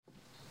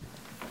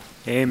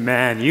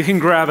Amen. You can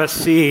grab a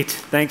seat.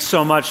 Thanks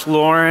so much,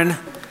 Lauren.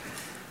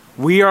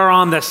 We are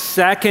on the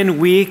second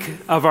week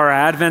of our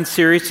Advent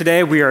series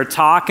today. We are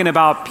talking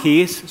about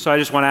peace. So I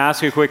just want to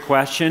ask you a quick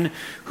question.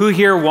 Who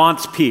here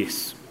wants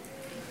peace?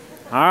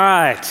 All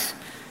right.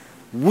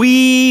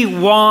 We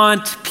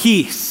want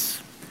peace.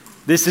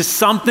 This is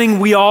something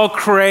we all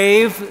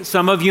crave.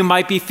 Some of you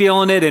might be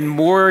feeling it in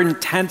more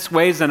intense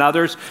ways than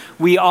others.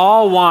 We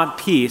all want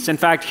peace. In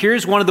fact,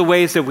 here's one of the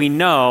ways that we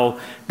know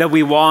that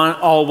we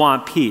all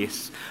want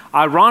peace.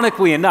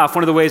 Ironically enough,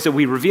 one of the ways that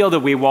we reveal that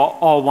we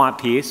all want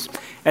peace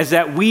is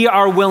that we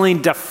are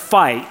willing to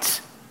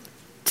fight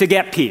to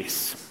get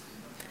peace.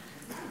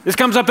 This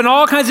comes up in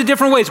all kinds of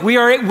different ways. We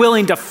are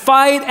willing to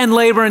fight and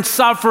labor and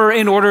suffer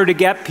in order to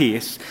get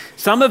peace.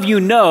 Some of you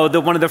know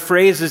that one of the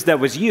phrases that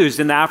was used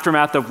in the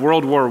aftermath of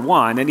World War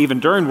I, and even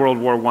during World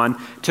War I,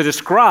 to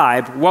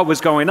describe what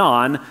was going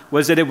on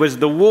was that it was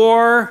the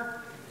war.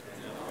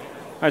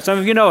 All right, some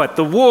of you know it.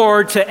 The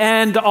war to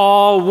end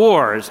all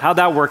wars. How'd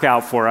that work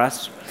out for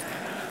us?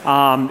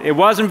 It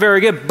wasn't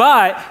very good,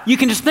 but you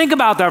can just think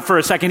about that for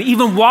a second.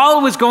 Even while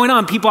it was going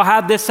on, people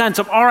had this sense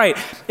of, all right,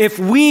 if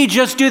we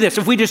just do this,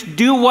 if we just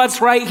do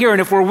what's right here,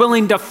 and if we're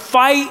willing to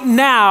fight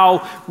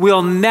now,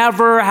 we'll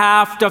never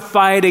have to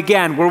fight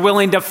again. We're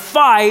willing to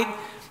fight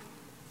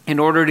in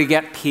order to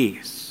get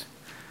peace.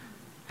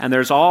 And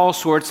there's all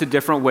sorts of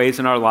different ways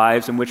in our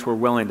lives in which we're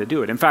willing to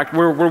do it. In fact,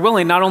 we're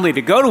willing not only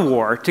to go to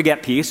war to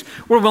get peace,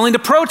 we're willing to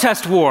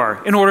protest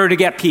war in order to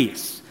get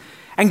peace.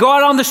 And go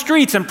out on the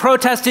streets and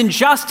protest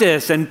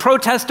injustice and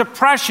protest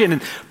oppression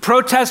and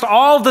protest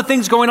all the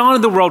things going on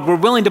in the world. We're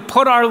willing to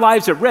put our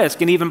lives at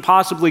risk and even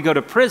possibly go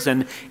to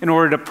prison in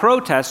order to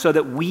protest so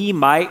that we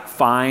might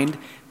find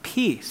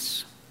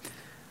peace.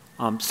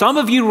 Some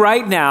of you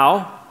right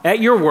now at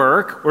your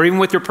work or even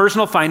with your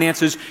personal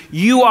finances,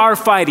 you are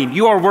fighting.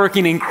 You are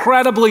working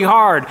incredibly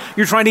hard.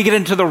 You're trying to get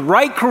into the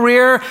right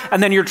career,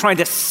 and then you're trying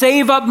to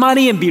save up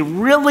money and be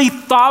really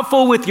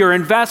thoughtful with your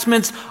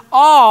investments,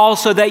 all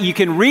so that you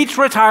can reach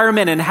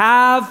retirement and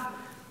have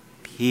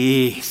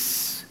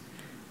peace.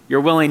 You're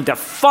willing to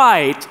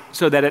fight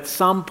so that at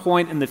some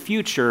point in the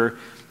future,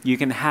 you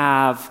can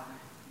have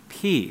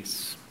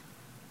peace.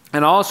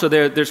 And also,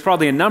 there's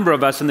probably a number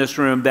of us in this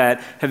room that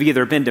have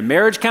either been to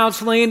marriage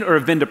counseling or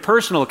have been to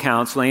personal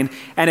counseling.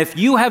 And if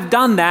you have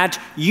done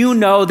that, you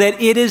know that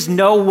it is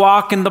no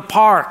walk in the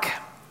park.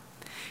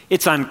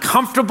 It's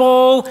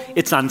uncomfortable.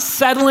 It's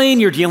unsettling.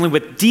 You're dealing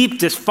with deep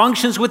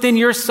dysfunctions within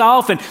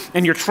yourself,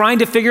 and you're trying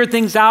to figure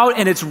things out.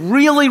 And it's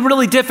really,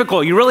 really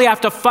difficult. You really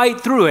have to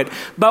fight through it.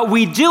 But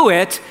we do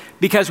it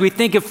because we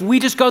think if we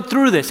just go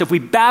through this, if we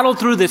battle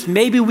through this,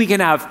 maybe we can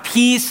have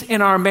peace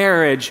in our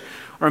marriage.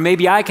 Or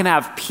maybe I can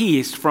have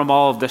peace from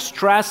all of the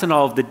stress and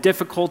all of the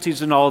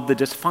difficulties and all of the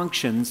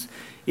dysfunctions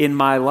in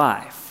my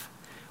life.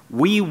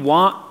 We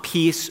want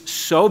peace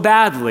so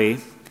badly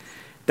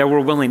that we're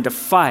willing to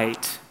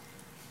fight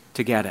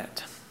to get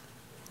it.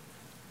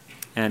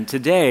 And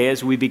today,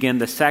 as we begin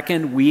the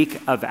second week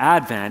of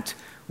Advent,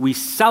 we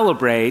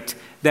celebrate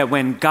that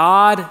when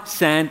God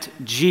sent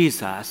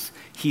Jesus,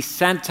 he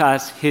sent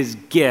us his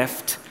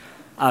gift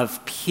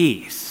of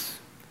peace.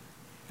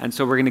 And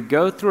so we're going to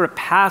go through a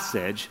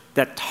passage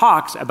that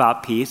talks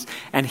about peace.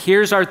 And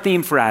here's our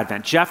theme for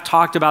Advent. Jeff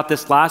talked about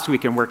this last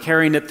week, and we're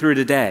carrying it through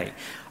today.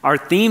 Our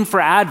theme for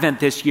Advent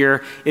this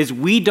year is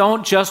we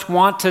don't just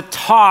want to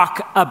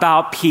talk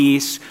about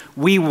peace,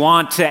 we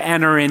want to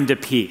enter into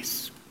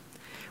peace.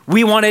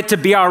 We want it to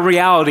be our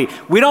reality.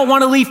 We don't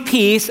want to leave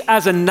peace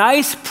as a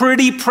nice,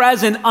 pretty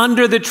present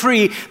under the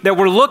tree that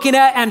we're looking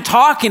at and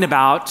talking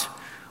about.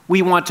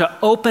 We want to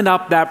open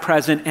up that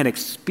present and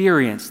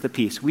experience the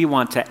peace. We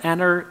want to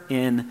enter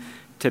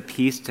into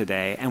peace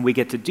today. And we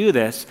get to do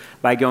this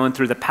by going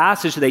through the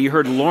passage that you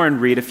heard Lauren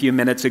read a few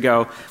minutes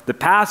ago, the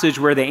passage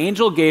where the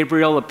angel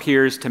Gabriel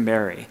appears to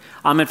Mary.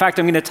 In fact,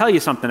 I'm going to tell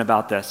you something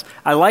about this.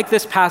 I like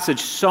this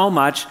passage so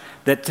much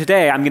that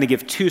today I'm going to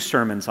give 2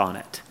 sermons on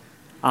it.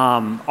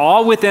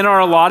 All within our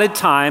allotted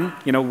time.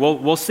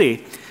 We'll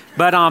see.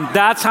 But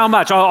that's how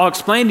much. I'll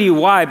explain to you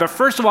why. But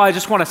first of all, I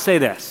just want to say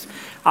this.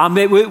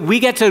 We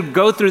get to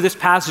go through this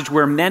passage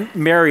where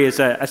Mary is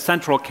a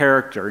central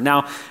character.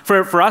 Now,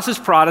 for us as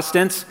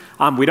Protestants,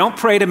 we don't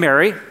pray to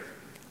Mary.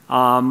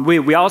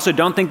 We also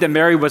don't think that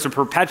Mary was a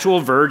perpetual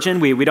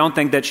virgin. We don't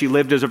think that she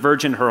lived as a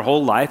virgin her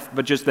whole life,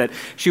 but just that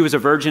she was a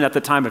virgin at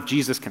the time of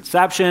Jesus'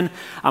 conception.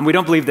 We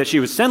don't believe that she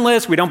was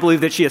sinless. We don't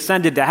believe that she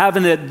ascended to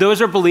heaven.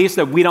 Those are beliefs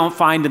that we don't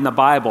find in the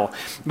Bible.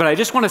 But I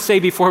just want to say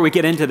before we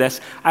get into this,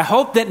 I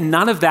hope that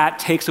none of that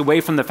takes away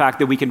from the fact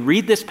that we can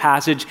read this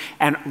passage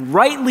and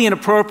rightly and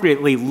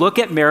appropriately look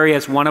at Mary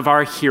as one of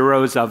our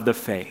heroes of the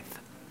faith.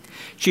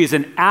 She is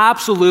an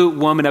absolute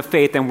woman of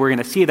faith, and we're going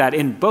to see that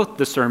in both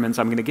the sermons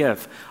I'm going to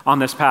give on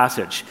this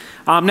passage.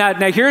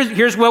 Now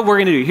here's what we're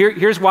going to do.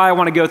 Here's why I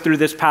want to go through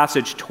this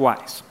passage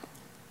twice.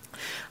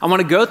 I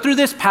want to go through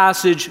this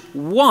passage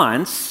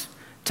once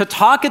to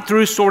talk it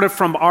through sort of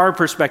from our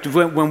perspective.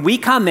 When we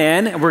come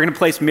in, and we're going to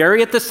place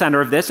Mary at the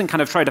center of this and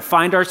kind of try to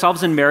find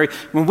ourselves in Mary,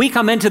 when we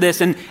come into this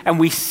and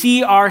we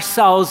see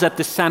ourselves at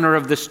the center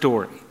of the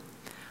story.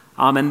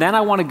 And then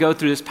I want to go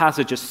through this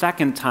passage a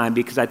second time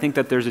because I think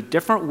that there's a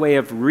different way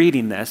of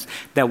reading this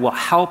that will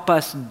help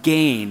us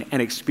gain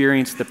and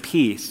experience the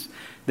peace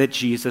that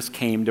Jesus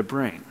came to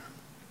bring.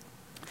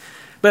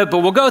 But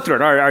we'll go through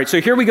it. All right, so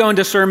here we go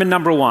into sermon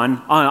number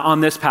 1 on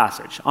this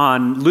passage,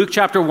 on Luke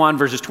chapter 1,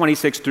 verses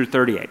 26 through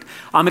 38.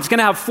 It's going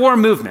to have 4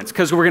 movements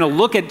because we're going to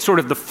look at sort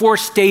of the 4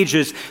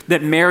 stages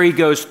that Mary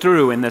goes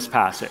through in this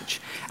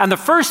passage. And the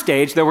first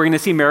stage that we're going to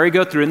see Mary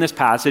go through in this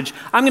passage,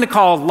 I'm going to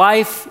call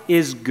life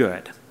is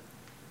good.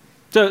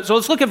 So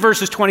let's look at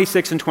verses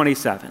 26 and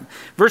 27.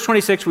 Verse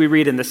 26, we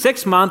read, "In the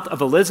 6th month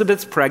of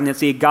Elizabeth's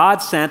pregnancy,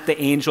 God sent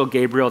the angel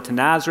Gabriel to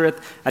Nazareth,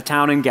 a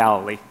town in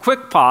Galilee."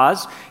 Quick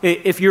pause.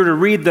 If you were to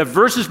read the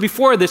verses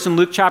before this in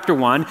Luke chapter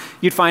 1,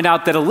 you'd find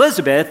out that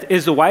Elizabeth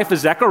is the wife of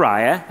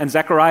Zechariah, and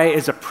Zechariah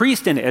is a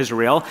priest in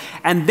Israel,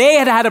 and they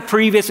had had a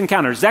previous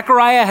encounter.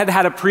 Zechariah had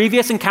had a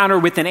previous encounter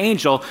with an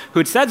angel who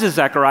had said to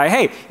Zechariah,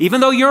 "Hey,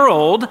 even though you're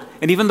old,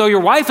 and even though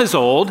your wife is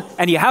old,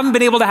 and you haven't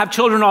been able to have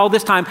children all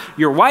this time,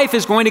 your wife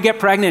is going to get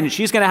pregnant and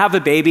she's going to have a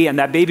baby, and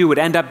that baby would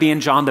end up being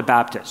John the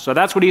Baptist." So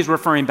that's what he's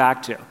referring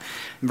back to.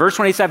 In verse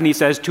 27, he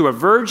says, "To a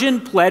virgin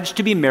pledged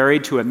to be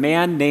married to a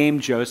man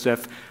named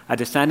Joseph, a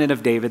descendant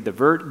of David.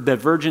 The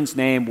virgin's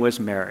name was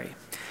Mary."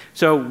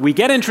 So we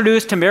get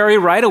introduced to Mary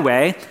right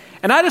away.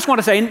 And I just want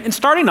to say, in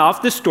starting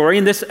off this story,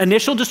 in this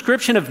initial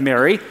description of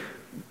Mary,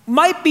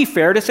 might be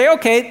fair to say,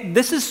 okay,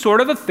 this is sort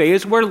of a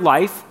phase where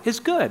life is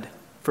good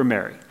for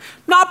Mary.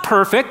 Not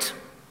perfect.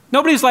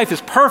 Nobody's life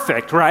is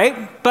perfect,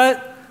 right?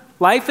 But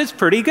life is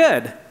pretty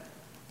good.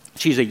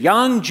 She's a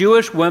young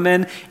Jewish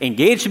woman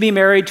engaged to be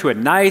married to a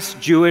nice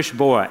Jewish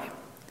boy.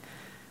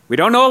 We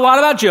don't know a lot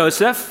about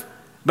Joseph,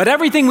 but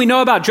everything we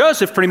know about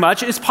Joseph pretty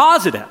much is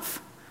positive.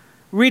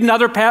 We read in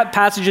other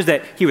passages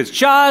that he was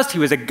just, he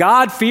was a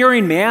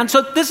God-fearing man.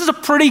 So this is a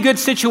pretty good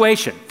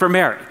situation for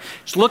Mary.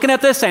 She's looking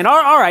at this saying,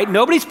 all right,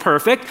 nobody's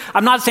perfect.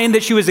 I'm not saying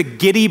that she was a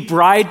giddy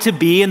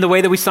bride-to-be in the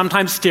way that we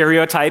sometimes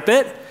stereotype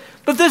it.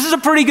 But this is a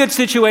pretty good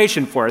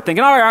situation for her,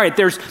 thinking, all right,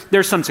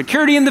 there's some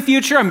security in the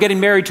future. I'm getting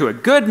married to a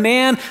good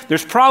man.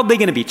 There's probably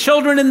going to be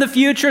children in the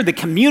future. The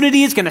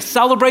community is going to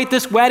celebrate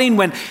this wedding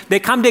when they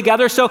come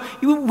together. So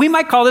we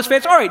might call this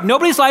phase, all right,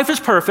 nobody's life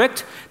is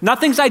perfect.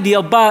 Nothing's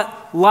ideal,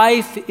 but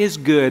life is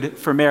good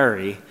for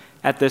Mary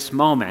at this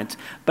moment.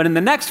 But in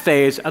the next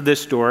phase of this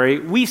story,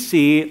 we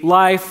see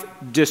life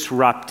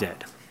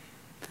disrupted.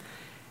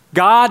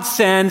 God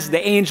sends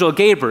the angel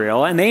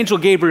Gabriel, and the angel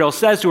Gabriel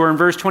says to her in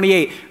verse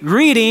 28,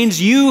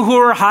 "Greetings, you who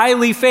are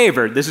highly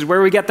favored." This is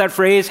where we get that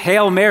phrase,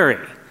 Hail Mary.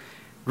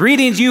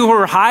 "Greetings, you who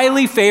are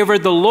highly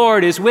favored, the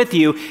Lord is with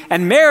you."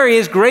 And Mary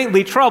is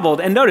greatly troubled.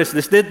 And notice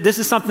this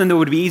is something that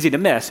would be easy to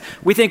miss.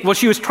 We think, well,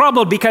 she was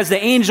troubled because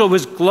the angel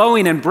was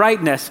glowing in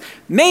brightness.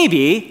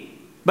 Maybe,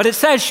 but it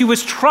says she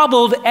was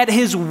troubled at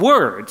his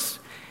words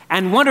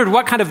and wondered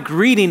what kind of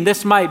greeting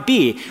this might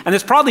be. And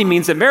this probably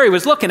means that Mary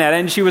was looking at it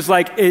and she was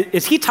like,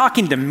 is he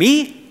talking to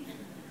me?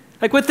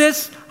 Like with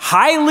this,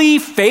 highly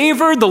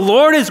favored, the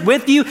Lord is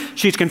with you.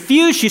 She's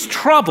confused, she's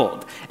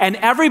troubled. And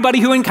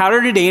everybody who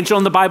encountered an angel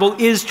in the Bible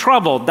is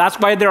troubled. That's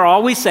why they're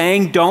always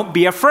saying, don't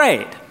be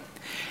afraid.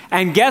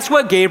 And guess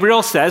what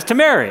Gabriel says to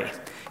Mary?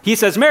 He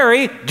says,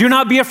 "Mary, do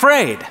not be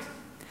afraid."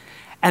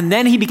 And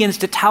then he begins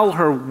to tell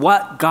her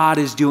what God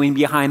is doing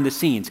behind the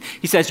scenes.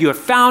 He says, "You have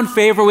found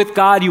favor with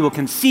God. You will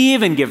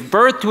conceive and give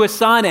birth to a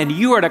son, and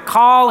you are to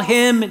call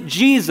him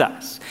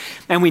Jesus."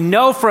 And we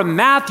know from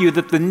Matthew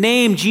that the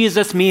name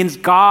Jesus means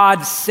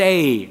God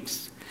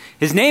saves.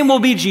 His name will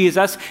be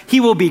Jesus. He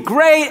will be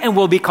great and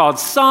will be called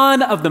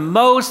Son of the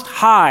Most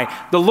High.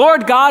 The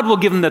Lord God will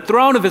give him the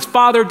throne of his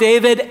father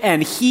David,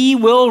 and he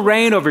will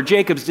reign over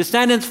Jacob's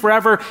descendants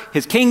forever.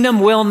 His kingdom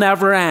will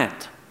never end.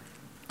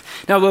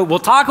 Now, we'll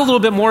talk a little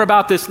bit more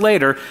about this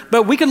later,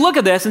 but we can look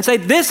at this and say,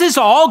 this is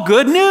all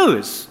good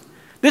news.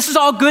 This is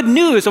all good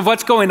news of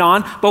what's going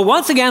on. But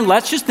once again,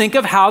 let's just think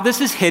of how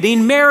this is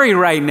hitting Mary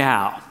right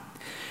now.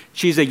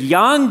 She's a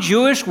young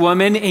Jewish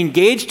woman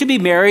engaged to be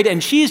married,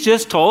 and she's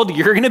just told,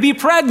 you're going to be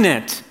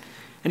pregnant.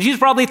 And she's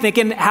probably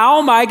thinking, how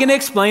am I going to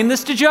explain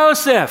this to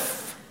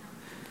Joseph?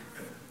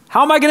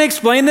 How am I going to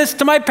explain this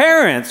to my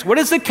parents? What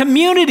is the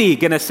community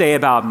going to say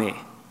about me?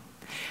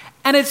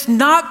 And it's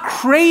not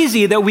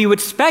crazy that we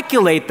would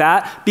speculate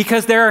that,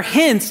 because there are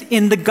hints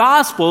in the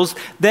Gospels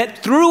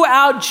that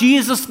throughout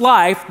Jesus'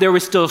 life, there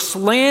was still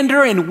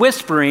slander and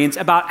whisperings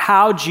about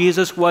how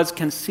Jesus was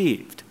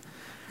conceived.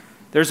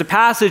 There's a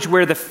passage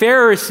where the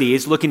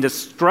Pharisees, looking to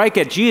strike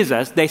at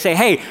Jesus, they say,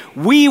 "Hey,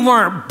 we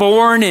weren't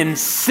born in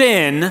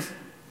sin,"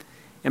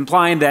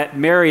 implying that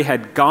Mary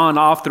had gone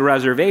off the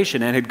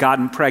reservation and had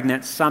gotten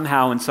pregnant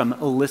somehow in some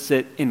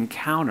illicit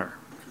encounter.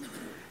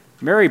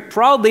 Mary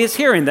probably is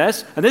hearing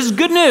this, and this is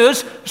good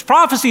news. There's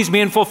prophecies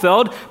being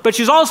fulfilled, but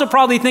she's also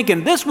probably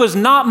thinking, this was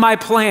not my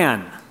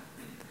plan.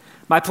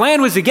 My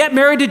plan was to get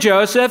married to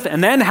Joseph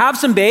and then have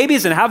some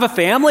babies and have a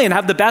family and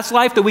have the best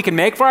life that we can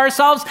make for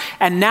ourselves,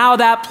 and now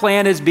that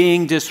plan is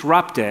being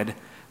disrupted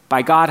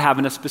by God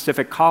having a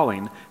specific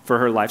calling for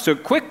her life. So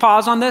quick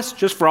pause on this,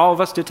 just for all of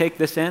us to take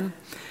this in.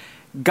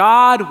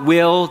 God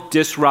will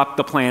disrupt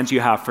the plans you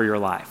have for your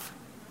life.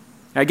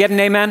 I get an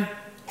amen?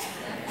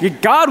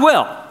 God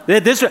will.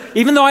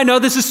 Even though I know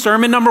this is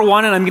sermon number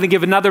 1 and I'm going to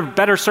give another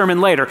better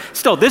sermon later,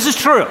 still, this is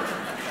true.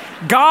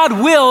 God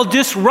will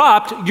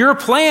disrupt your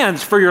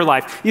plans for your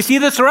life. You see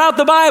this throughout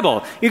the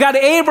Bible. You got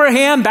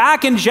Abraham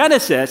back in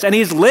Genesis, and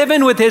he's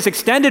living with his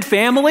extended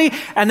family,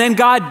 and then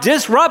God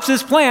disrupts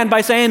his plan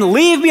by saying,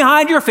 leave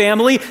behind your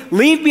family,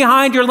 leave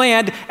behind your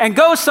land, and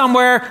go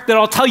somewhere that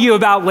I'll tell you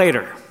about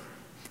later.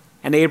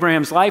 And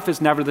Abraham's life is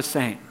never the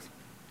same.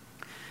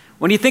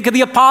 When you think of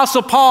the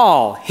Apostle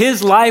Paul,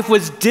 his life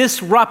was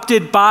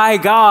disrupted by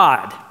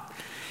God.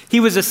 He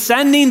was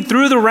ascending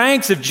through the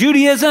ranks of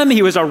Judaism.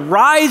 He was a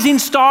rising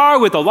star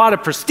with a lot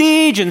of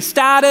prestige and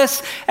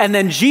status. And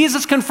then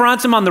Jesus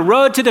confronts him on the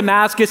road to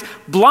Damascus,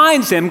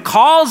 blinds him,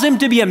 calls him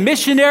to be a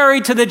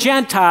missionary to the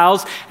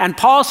Gentiles. And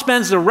Paul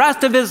spends the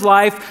rest of his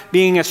life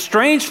being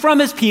estranged from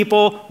his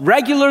people,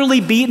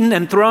 regularly beaten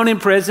and thrown in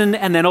prison,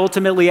 and then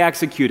ultimately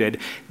executed.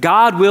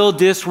 God will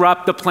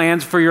disrupt the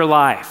plans for your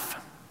life.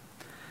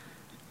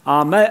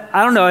 I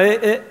don't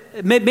know.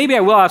 Maybe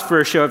I will ask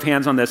for a show of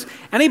hands on this.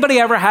 Anybody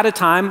ever had a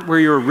time where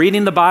you were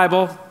reading the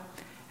Bible,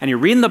 and you're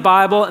reading the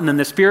Bible, and then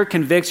the Spirit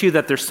convicts you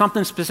that there's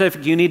something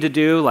specific you need to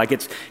do, like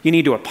you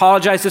need to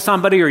apologize to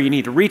somebody, or you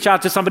need to reach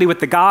out to somebody with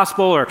the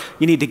gospel, or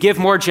you need to give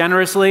more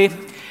generously,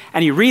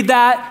 and you read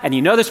that, and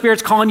you know the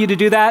Spirit's calling you to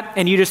do that,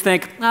 and you just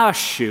think, oh,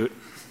 shoot.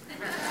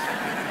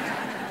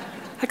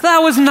 Like, that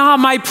was not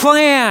my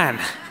plan.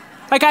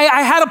 Like,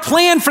 I had a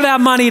plan for that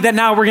money that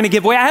now we're going to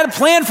give away. I had a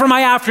plan for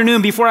my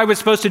afternoon before I was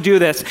supposed to do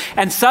this.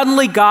 And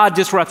suddenly God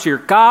disrupts you.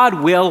 God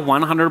will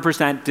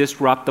 100%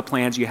 disrupt the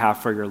plans you have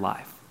for your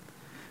life.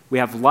 We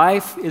have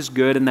life is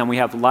good, and then we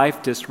have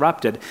life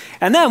disrupted.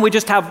 And then we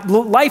just have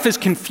life is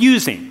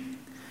confusing.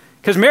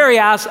 Because Mary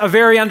asks a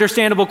very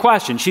understandable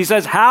question. She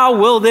says, how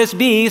will this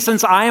be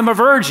since I am a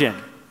virgin?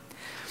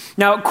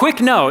 Now, quick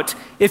note,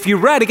 if you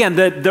read, again,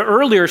 the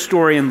earlier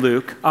story in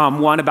Luke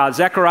 1 about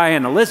Zechariah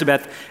and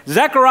Elizabeth,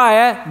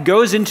 Zechariah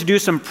goes in to do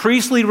some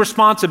priestly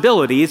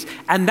responsibilities,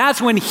 and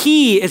that's when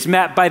he is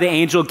met by the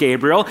angel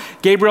Gabriel.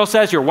 Gabriel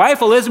says, your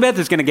wife Elizabeth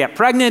is going to get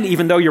pregnant,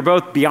 even though you're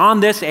both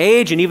beyond this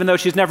age, and even though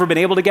she's never been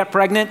able to get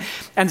pregnant.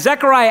 And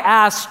Zechariah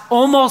asks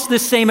almost the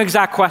same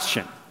exact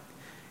question.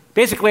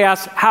 Basically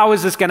asks, how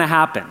is this going to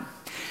happen?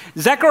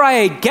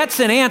 Zechariah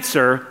gets an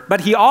answer, but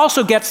he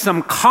also gets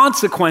some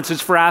consequences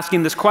for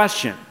asking this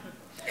question.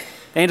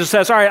 The angel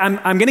says, all right,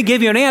 I'm going to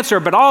give you an answer,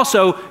 but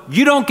also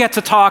you don't get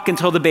to talk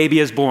until the baby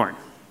is born.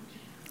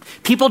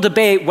 People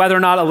debate whether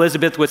or not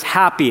Elizabeth was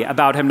happy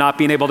about him not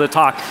being able to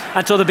talk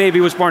until the baby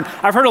was born.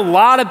 I've heard a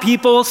lot of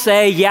people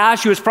say, yeah,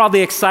 she was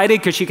probably excited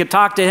because she could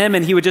talk to him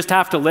and he would just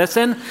have to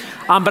listen.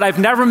 But I've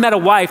never met a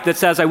wife that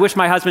says, I wish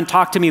my husband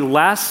talked to me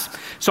less.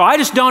 So I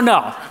just don't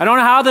know. I don't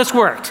know how this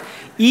worked.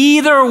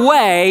 Either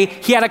way,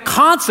 he had a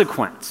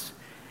consequence.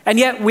 And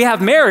yet we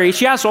have Mary,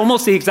 she asks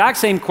almost the exact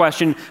same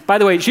question. By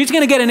the way, she's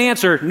going to get an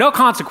answer, no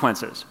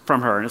consequences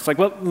from her. And it's like,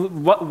 well,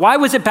 why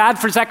was it bad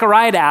for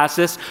Zechariah to ask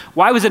this?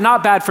 Why was it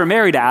not bad for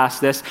Mary to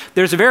ask this?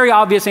 There's a very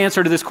obvious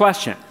answer to this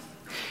question.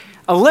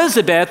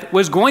 Elizabeth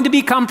was going to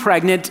become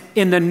pregnant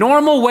in the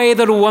normal way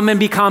that a woman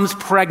becomes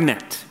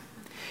pregnant.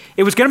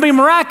 It was going to be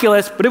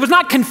miraculous, but it was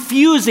not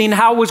confusing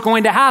how it was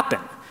going to happen.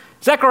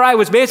 Zechariah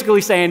was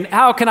basically saying,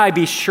 how can I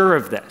be sure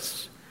of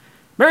this?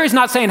 Mary's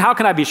not saying, how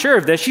can I be sure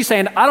of this? She's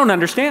saying, I don't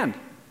understand.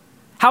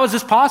 How is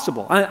this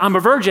possible? I'm a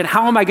virgin.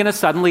 How am I going to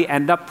suddenly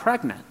end up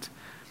pregnant?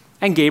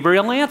 And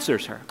Gabriel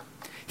answers her.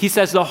 He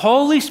says, the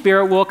Holy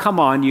Spirit will come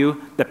on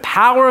you. The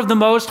power of the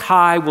Most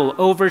High will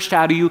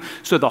overshadow you.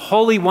 So the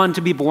Holy One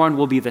to be born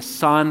will be the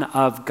Son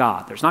of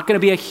God. There's not going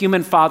to be a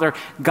human father.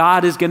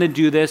 God is going to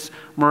do this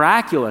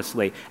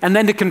miraculously. And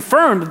then to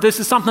confirm that this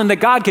is something that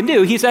God can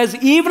do, he says,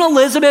 even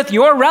Elizabeth,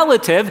 your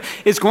relative,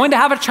 is going to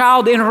have a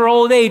child in her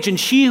old age, and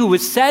she who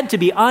was said to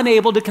be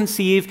unable to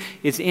conceive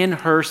is in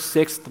her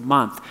 6th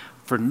month.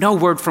 For no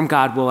word from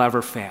God will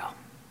ever fail.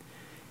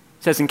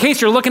 It says, in case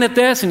you're looking at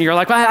this and you're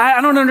like, well,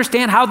 I don't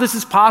understand how this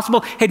is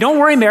possible. Hey, don't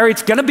worry, Mary,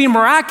 it's going to be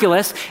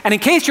miraculous. And in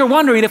case you're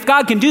wondering if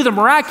God can do the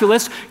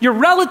miraculous, your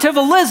relative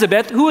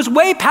Elizabeth, who is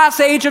way past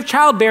the age of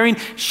childbearing,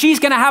 she's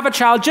going to have a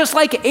child just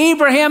like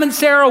Abraham and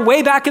Sarah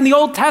way back in the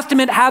Old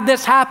Testament had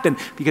this happen,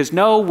 because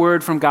no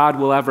word from God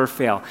will ever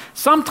fail.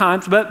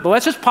 Sometimes, but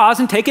let's just pause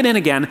and take it in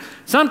again.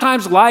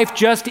 Sometimes life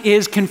just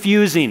is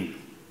confusing.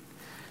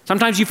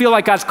 Sometimes you feel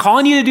like God's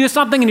calling you to do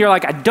something and you're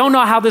like, I don't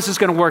know how this is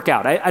going to work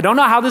out. I don't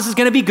know how this is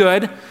going to be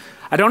good.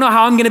 I don't know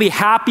how I'm going to be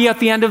happy at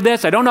the end of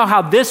this. I don't know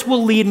how this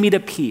will lead me to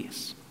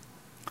peace.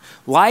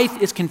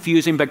 Life is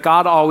confusing, but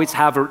God always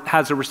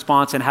has a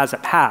response and has a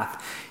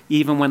path,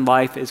 even when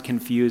life is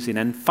confusing.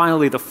 And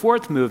finally, the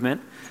fourth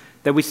movement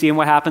that we see in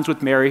what happens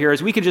with Mary here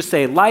is we could just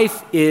say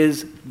life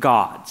is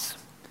God's.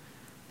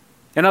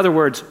 In other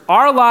words,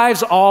 our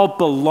lives all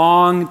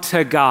belong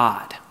to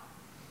God.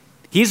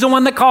 He's the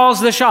one that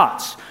calls the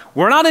shots.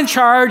 We're not in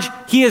charge,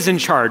 he is in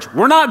charge.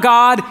 We're not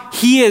God,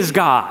 he is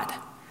God.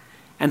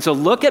 And so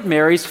look at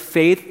Mary's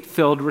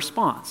faith-filled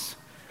response.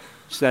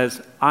 She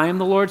says, I am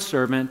the Lord's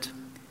servant.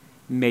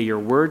 May your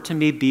word to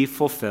me be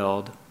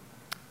fulfilled.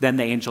 Then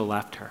the angel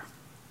left her.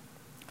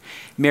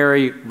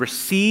 Mary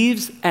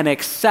receives and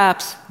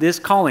accepts this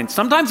calling.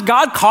 Sometimes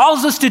God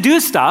calls us to do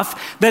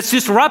stuff that's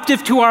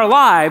disruptive to our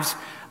lives,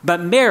 but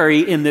Mary,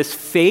 in this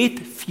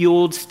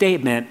faith-fueled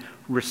statement,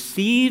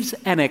 receives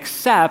and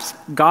accepts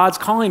God's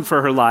calling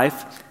for her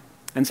life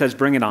and says,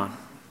 bring it on.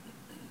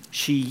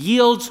 She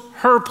yields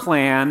her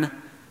plan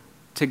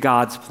to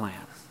God's plan.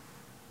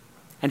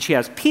 And she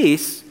has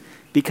peace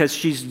because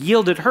she's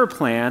yielded her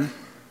plan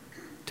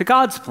to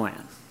God's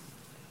plan.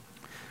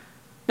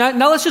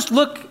 Now let's just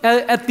look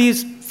at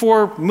these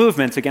four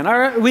movements again. All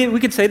right, we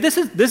could say this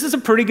is a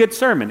pretty good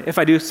sermon, if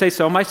I do say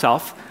so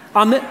myself.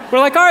 We're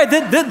like, all right,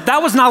 that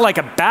was not like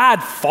a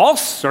bad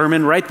false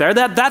sermon right there.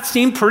 That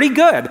seemed pretty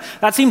good.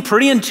 That seemed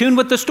pretty in tune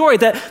with the story.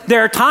 That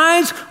there are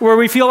times where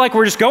we feel like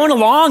we're just going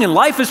along and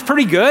life is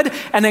pretty good,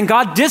 and then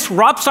God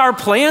disrupts our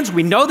plans.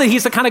 We know that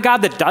he's the kind of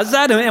God that does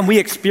that, and we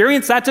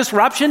experience that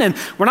disruption, and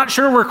we're not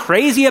sure we're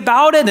crazy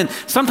about it, and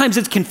sometimes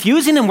it's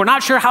confusing, and we're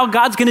not sure how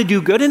God's going to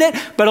do good in it,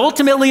 but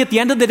ultimately, at the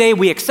end of the day,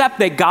 we accept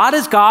that God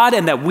is God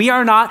and that we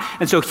are not,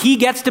 and so he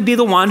gets to be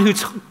the one who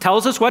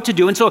tells us what to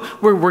do, and so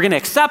we're going to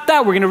accept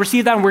that, we're going to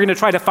receive that, and we're going to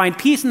try to find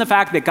peace in the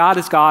fact that God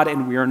is God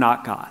and we are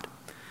not God.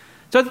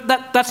 So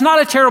that's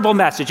not a terrible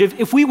message.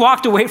 If we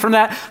walked away from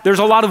that, there's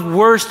a lot of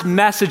worse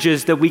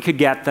messages that we could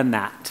get than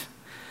that.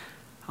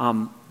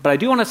 But I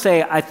do want to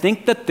say, I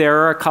think that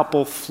there are a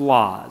couple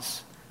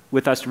flaws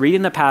with us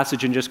reading the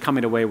passage and just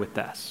coming away with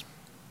this.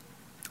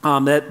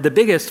 The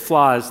biggest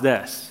flaw is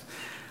this.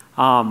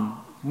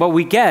 What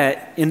we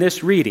get in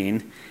this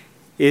reading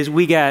is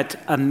we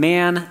get a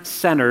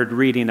man-centered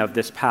reading of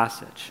this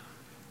passage.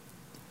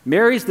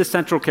 Mary's the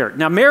central character.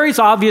 Now, Mary's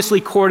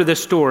obviously core to the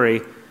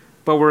story,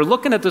 but we're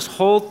looking at this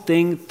whole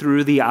thing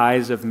through the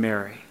eyes of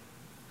Mary.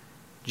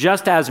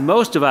 Just as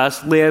most of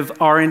us live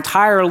our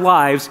entire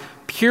lives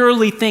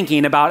purely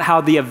thinking about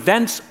how the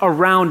events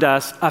around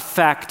us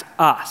affect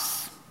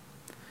us.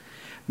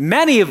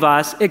 Many of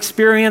us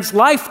experience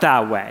life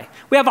that way.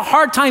 We have a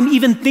hard time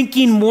even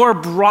thinking more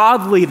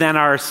broadly than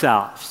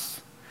ourselves.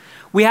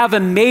 We have a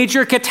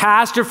major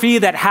catastrophe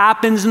that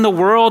happens in the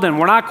world, and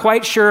we're not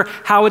quite sure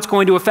how it's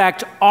going to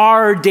affect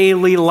our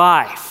daily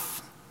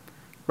life,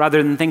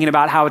 rather than thinking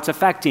about how it's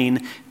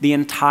affecting the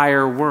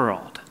entire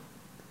world.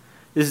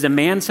 This is a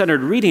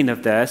man-centered reading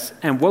of this,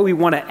 and what we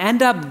want to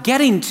end up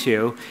getting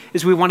to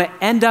is we want to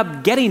end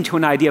up getting to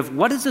an idea of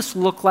what does this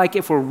look like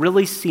if we're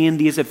really seeing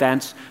these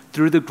events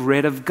through the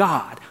grid of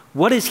God?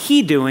 What is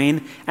he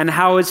doing, and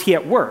how is he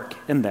at work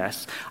in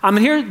this?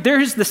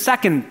 Here's the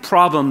second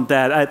problem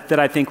that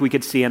I think we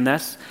could see in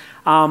this.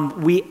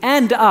 We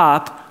end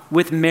up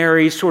with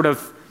Mary sort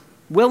of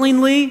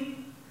willingly,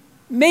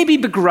 maybe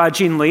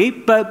begrudgingly,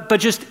 but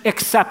just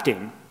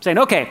accepting, saying,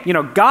 okay,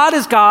 God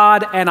is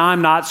God, and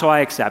I'm not, so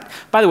I accept.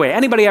 By the way,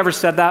 anybody ever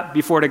said that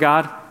before to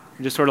God?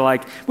 Just sort of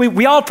like,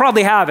 we all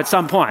probably have at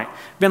some point.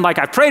 Been like,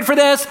 I've prayed for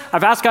this,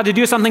 I've asked God to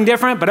do something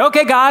different, but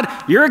okay, God,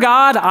 you're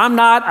God, I'm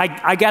not,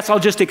 I guess I'll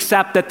just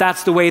accept that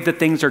that's the way that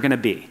things are going to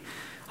be.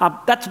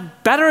 That's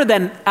better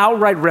than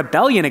outright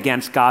rebellion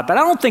against God, but I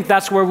don't think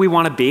that's where we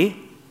want to be.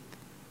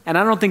 And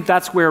I don't think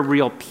that's where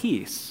real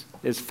peace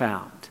is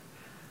found.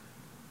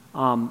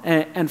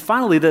 And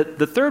finally,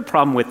 the third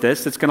problem with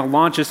this that's going to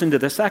launch us into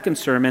the second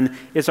sermon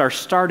is our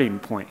starting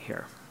point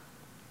here.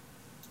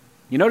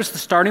 You notice the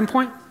starting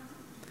point?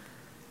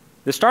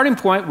 The starting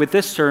point with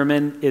this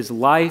sermon is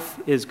life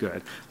is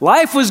good.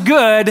 Life was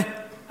good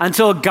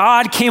until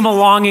God came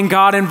along and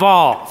got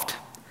involved.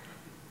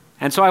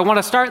 And so I want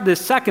to start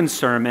this second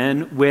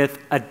sermon with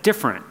a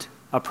different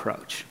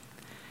approach.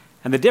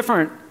 And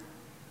all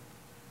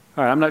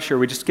right, I'm not sure,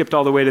 we just skipped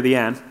all the way to the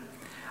end.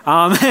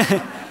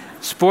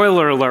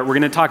 Spoiler alert, we're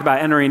going to talk about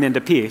entering into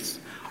peace.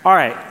 All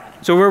right,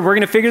 so we're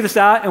going to figure this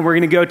out, and we're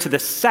going to go to the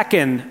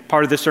second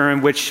part of the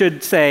sermon, which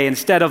should say,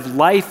 instead of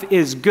life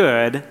is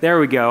good, there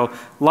we go,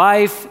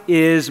 life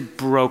is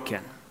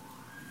broken.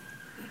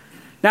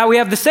 Now, we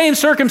have the same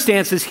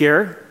circumstances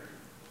here.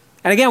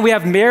 And again, we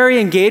have Mary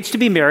engaged to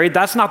be married.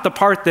 That's not the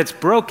part that's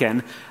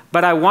broken.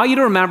 But I want you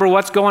to remember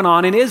what's going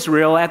on in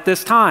Israel at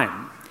this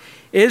time.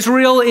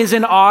 Israel is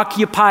an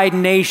occupied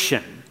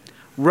nation.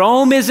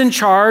 Rome is in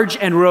charge,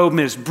 and Rome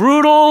is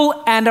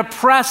brutal and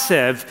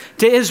oppressive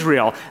to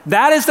Israel.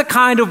 That is the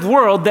kind of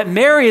world that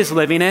Mary is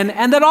living in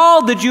and that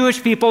all the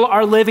Jewish people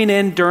are living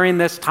in during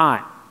this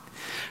time.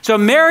 So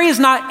Mary is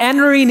not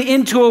entering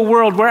into a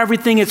world where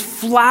everything is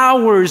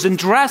flowers and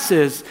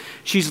dresses.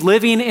 She's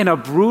living in a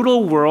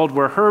brutal world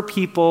where her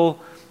people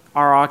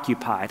are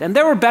occupied. And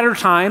there were better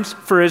times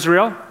for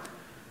Israel.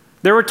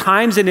 There were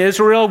times in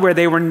Israel where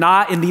they were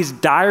not in these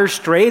dire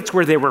straits,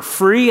 where they were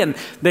free, and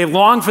they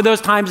long for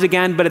those times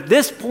again. But at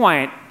this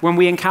point, when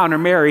we encounter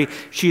Mary,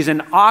 she's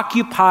in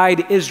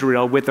occupied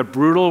Israel with a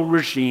brutal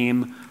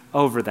regime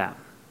over them.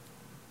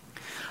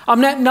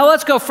 Now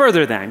let's go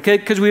further then,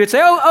 because we would say,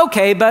 oh,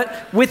 okay,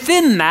 but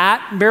within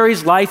that,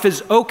 Mary's life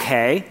is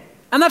okay.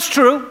 And that's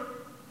true.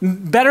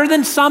 Better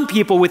than some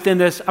people within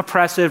this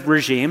oppressive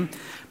regime.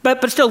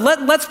 But still,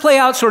 let's play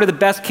out sort of the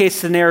best case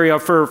scenario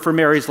for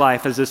Mary's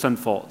life as this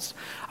unfolds.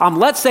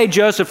 Let's say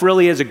Joseph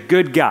really is a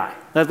good guy.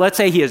 Let's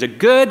say he is a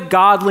good,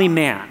 godly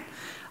man.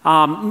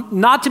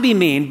 Not to be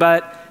mean,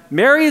 but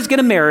Mary is going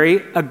to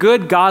marry a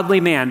good, godly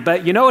man.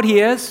 But you know what he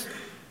is?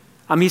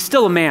 He's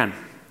still a man.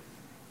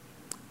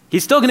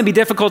 He's still going to be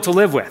difficult to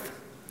live with.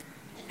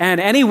 And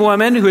any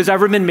woman who has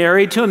ever been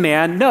married to a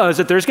man knows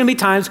that there's going to be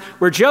times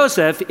where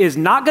Joseph is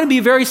not going to be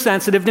very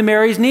sensitive to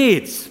Mary's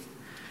needs.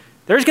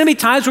 There's going to be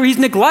times where he's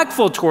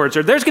neglectful towards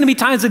her. There's going to be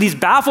times that he's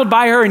baffled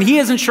by her and he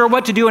isn't sure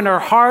what to do, and her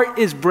heart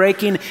is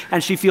breaking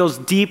and she feels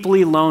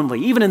deeply lonely.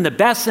 Even in the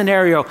best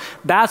scenario,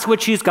 that's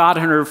what she's got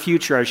in her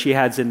future as she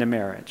heads into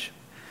marriage.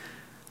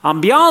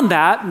 Beyond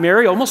that,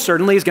 Mary almost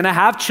certainly is going to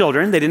have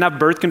children. They didn't have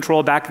birth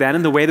control back then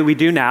in the way that we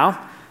do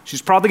now.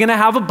 She's probably going to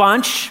have a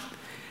bunch.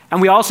 And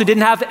we also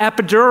didn't have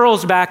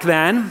epidurals back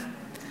then.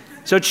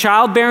 So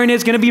childbearing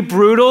is going to be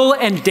brutal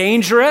and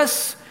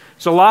dangerous.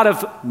 So a lot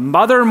of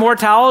mother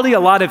mortality, a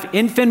lot of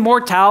infant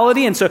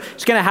mortality. And so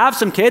she's going to have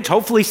some kids.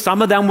 Hopefully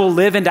some of them will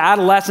live into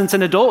adolescence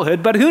and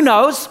adulthood. But who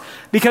knows?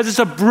 Because it's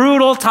a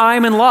brutal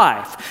time in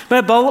life.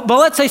 But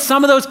let's say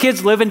some of those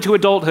kids live into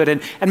adulthood.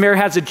 And Mary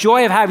has the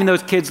joy of having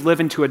those kids live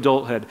into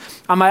adulthood.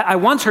 I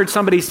once heard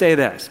somebody say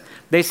this.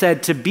 They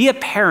said, to be a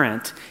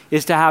parent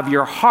is to have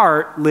your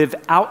heart live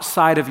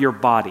outside of your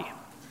body.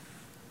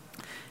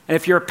 And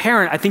if you're a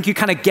parent, I think you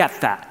kind of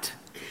get that.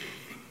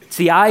 It's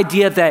the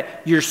idea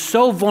that you're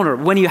so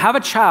vulnerable. When you have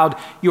a child,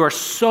 you are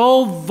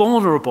so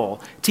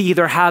vulnerable to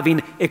either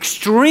having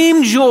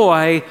extreme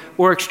joy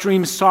or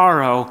extreme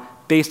sorrow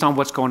based on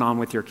what's going on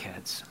with your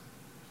kids.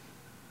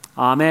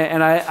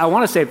 And I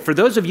want to say, for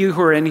those of you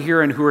who are in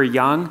here and who are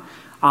young,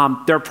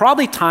 there are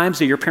probably times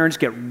that your parents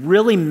get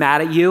really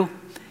mad at you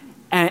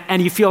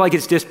and you feel like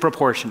it's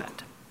disproportionate.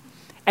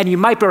 And you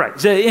might be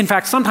right. In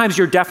fact, sometimes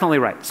you're definitely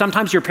right.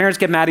 Sometimes your parents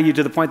get mad at you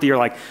to the point that you're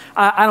like,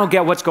 I don't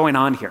get what's going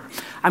on here.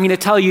 I'm going to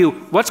tell you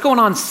what's going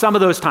on some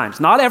of those times.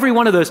 Not every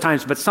one of those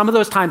times, but some of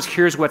those times,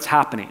 here's what's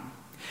happening.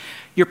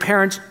 Your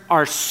parents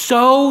are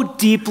so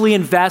deeply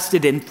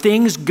invested in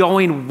things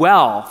going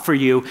well for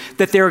you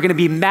that they're going to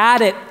be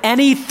mad at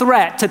any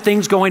threat to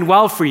things going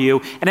well for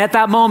you. And at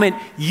that moment,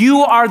 you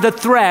are the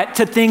threat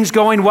to things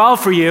going well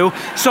for you.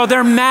 So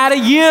they're mad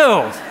at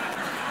you.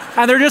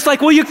 And they're just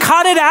like, will you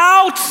cut it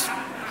out?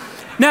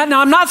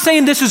 Now, I'm not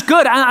saying this is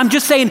good. I'm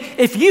just saying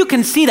if you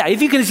can see that,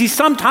 if you can see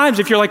sometimes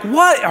if you're like,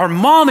 what are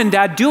mom and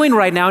dad doing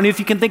right now? And if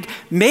you can think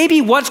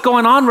maybe what's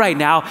going on right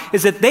now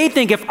is that they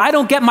think if I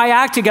don't get my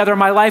act together,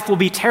 my life will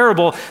be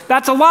terrible.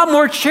 That's a lot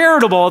more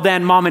charitable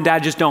than mom and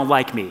dad just don't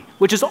like me,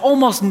 which is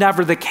almost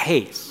never the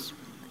case.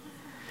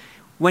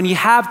 When you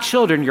have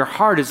children, your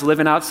heart is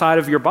living outside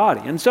of your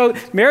body. And so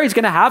Mary's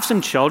going to have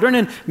some children,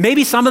 and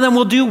maybe some of them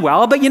will do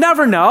well, but you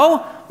never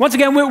know. Once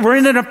again, we're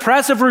in an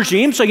oppressive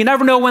regime, so you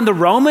never know when the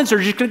Romans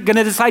are just going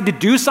to decide to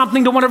do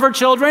something to one of her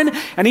children.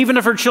 And even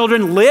if her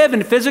children live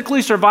and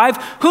physically survive,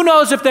 who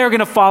knows if they're going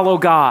to follow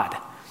God?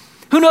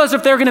 Who knows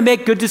if they're going to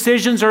make good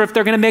decisions or if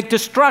they're going to make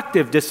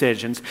destructive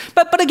decisions?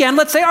 But again,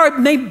 let's say our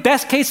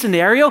best case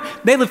scenario,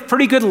 they live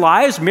pretty good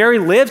lives. Mary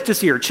lives to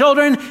see her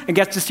children and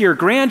gets to see her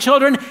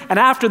grandchildren. And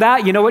after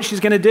that, you know what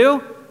she's going to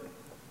do?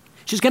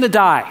 She's going to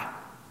die.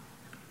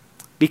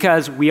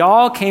 Because we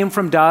all came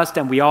from dust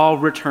and we all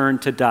return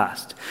to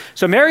dust.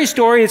 So Mary's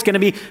story is going to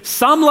be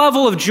some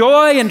level of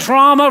joy and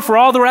trauma for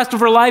all the rest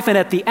of her life, and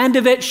at the end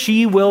of it,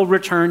 she will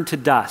return to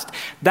dust.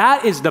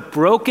 That is the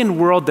broken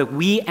world that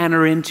we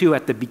enter into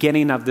at the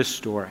beginning of this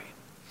story.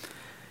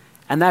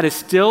 And that is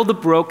still the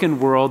broken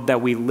world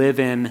that we live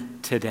in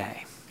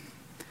today.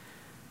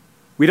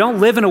 We don't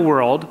live in a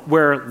world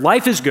where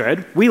life is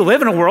good. We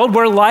live in a world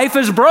where life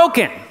is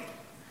broken.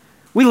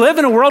 We live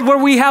in a world where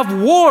we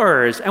have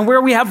wars and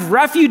where we have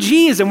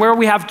refugees and where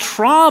we have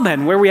trauma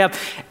and where we have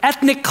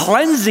ethnic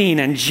cleansing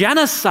and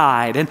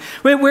genocide and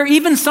where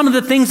even some of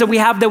the things that we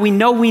have that we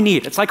know we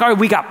need. It's like, all right,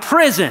 we got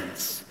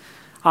prisons.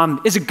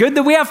 Is it good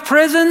that we have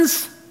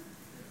prisons?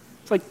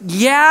 It's like,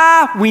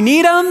 yeah, we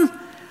need them.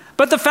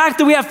 But the fact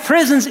that we have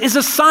prisons is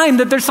a sign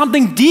that there's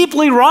something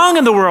deeply wrong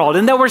in the world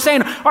and that we're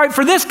saying, all right,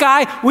 for this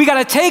guy, we got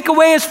to take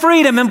away his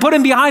freedom and put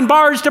him behind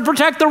bars to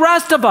protect the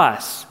rest of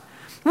us.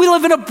 We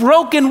live in a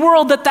broken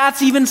world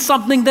that's even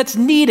something that's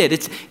needed.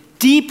 It's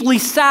deeply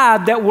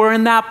sad that we're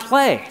in that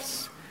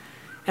place.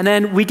 And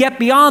then we get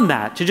beyond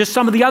that to just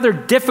some of the other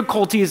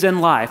difficulties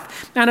in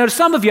life. Now, to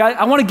some of you,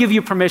 I want to give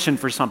you permission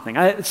for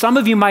something. Some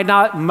of you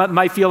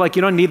might feel like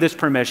you don't need this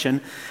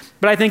permission.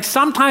 But I think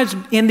sometimes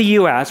in the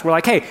U.S., we're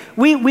like, hey,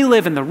 we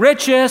live in the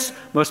richest,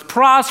 most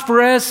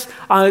prosperous,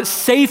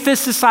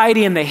 safest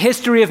society in the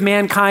history of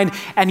mankind,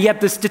 and yet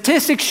the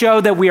statistics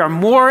show that we are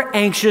more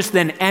anxious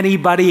than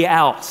anybody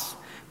else,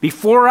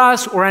 before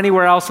us or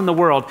anywhere else in the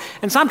world.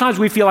 And sometimes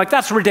we feel like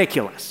that's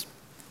ridiculous.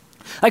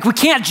 Like we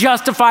can't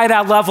justify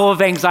that level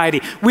of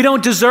anxiety. We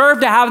don't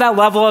deserve to have that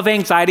level of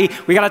anxiety.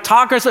 We got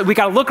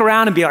to look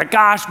around and be like,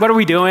 gosh, what are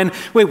we doing?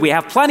 We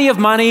have plenty of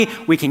money.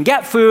 We can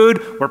get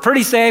food. We're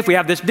pretty safe. We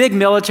have this big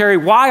military.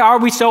 Why are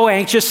we so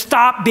anxious?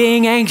 Stop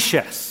being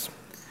anxious.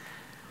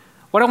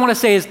 What I want to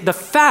say is the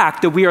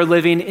fact that we are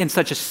living in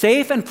such a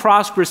safe and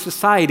prosperous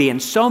society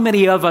and so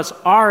many of us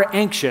are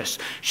anxious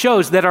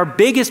shows that our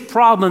biggest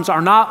problems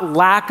are not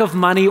lack of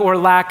money or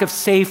lack of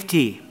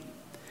safety.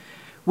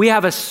 we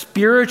have a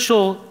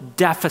spiritual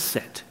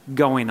deficit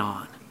going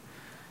on.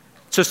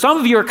 So some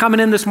of you are coming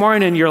in this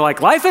morning and you're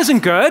like, life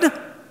isn't good.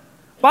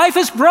 Life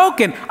is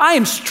broken. I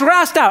am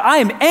stressed out. I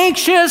am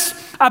anxious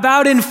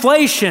about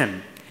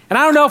inflation. And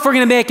I don't know if we're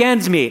going to make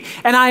ends meet.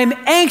 And I am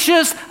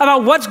anxious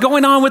about what's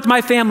going on with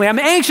my family. I'm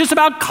anxious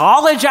about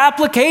college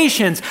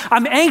applications.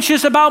 I'm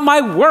anxious about my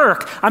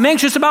work. I'm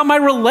anxious about my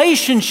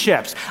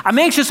relationships. I'm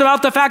anxious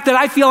about the fact that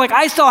I feel like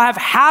I still have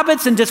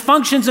habits and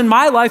dysfunctions in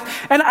my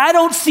life, and I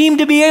don't seem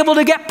to be able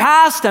to get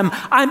past them.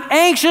 I'm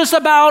anxious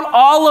about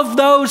all of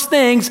those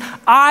things.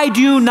 I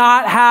do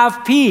not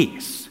have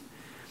peace.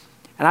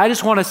 And I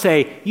just want to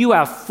say, you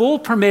have full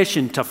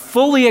permission to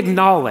fully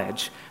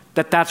acknowledge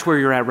that that's where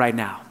you're at right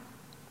now.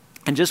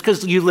 And just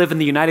because you live in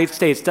the United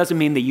States doesn't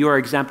mean that you are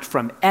exempt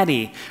from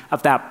any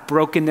of that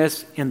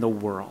brokenness in the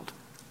world.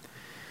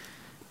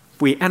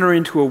 We enter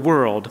into a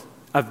world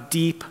of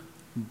deep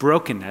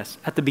brokenness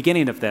at the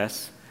beginning of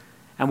this,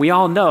 and we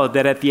all know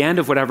that at the end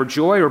of whatever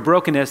joy or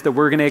brokenness that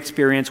we're going to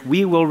experience,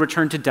 we will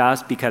return to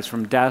dust because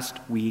from dust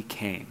we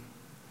came.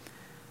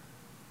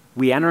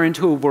 We enter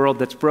into a world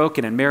that's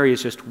broken, and Mary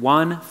is just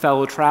one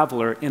fellow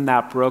traveler in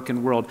that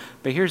broken world.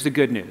 But here's the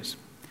good news.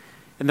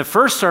 In the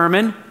first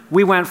sermon,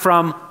 we went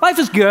from life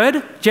is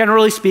good,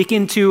 generally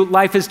speaking, to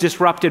life is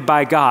disrupted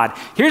by God.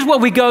 Here's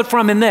what we go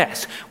from in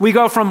this. We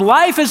go from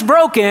life is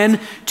broken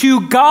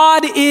to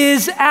God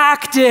is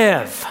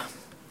active.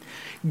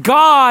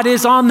 God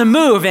is on the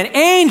move. An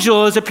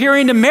angel is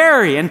appearing to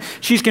Mary, and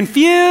she's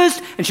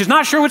confused, and she's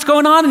not sure what's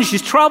going on, and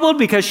she's troubled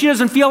because she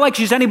doesn't feel like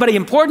she's anybody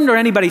important or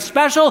anybody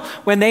special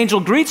when the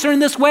angel greets her in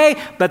this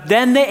way. But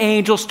then the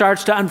angel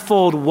starts to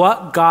unfold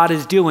what God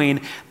is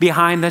doing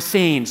behind the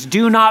scenes.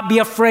 Do not be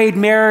afraid,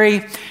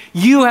 Mary.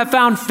 You have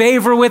found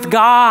favor with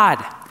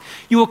God.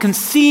 You will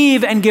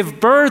conceive and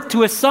give birth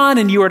to a son,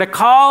 and you are to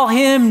call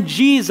him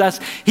Jesus.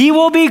 He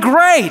will be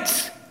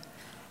great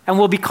and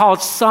will be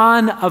called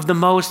Son of the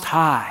Most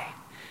High.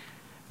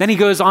 Then he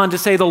goes on to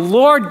say, the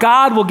Lord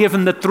God will give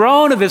him the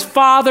throne of his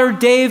father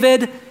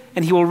David,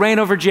 and he will reign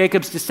over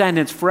Jacob's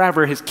descendants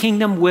forever. His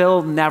kingdom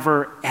will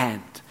never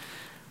end.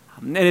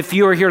 And if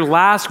you were here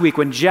last week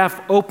when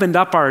Jeff opened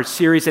up our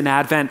series in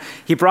Advent,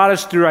 he brought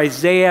us through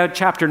Isaiah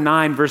chapter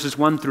 9, verses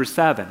 1 through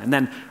 7. And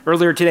then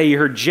earlier today, you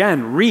heard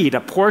Jen read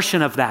a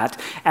portion of that.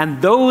 And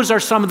those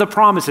are some of the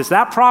promises.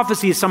 That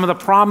prophecy is some of the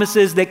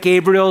promises that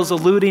Gabriel is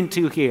alluding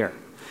to here.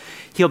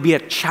 He'll be a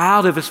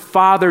child of his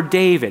father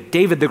David.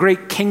 David, the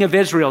great king of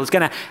Israel, is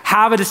going to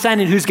have a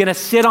descendant who's going to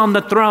sit on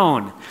the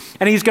throne.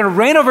 And he's going to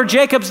reign over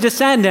Jacob's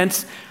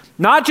descendants,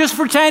 not just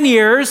for 10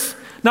 years,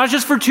 not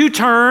just for 2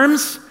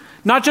 terms,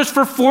 not just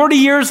for 40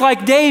 years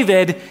like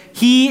David.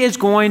 He is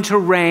going to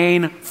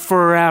reign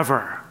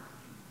forever.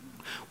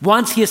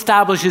 Once he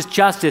establishes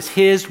justice,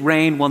 his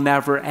reign will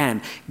never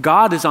end.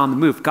 God is on the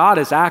move. God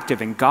is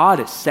active, and God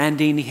is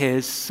sending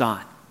his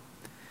son.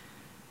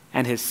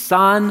 And his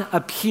son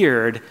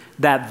appeared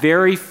that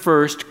very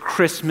first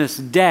Christmas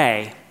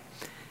day.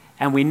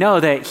 And we know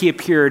that he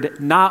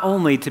appeared not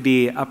only to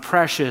be a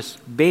precious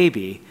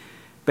baby,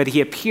 but he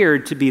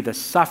appeared to be the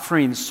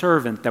suffering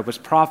servant that was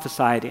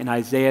prophesied in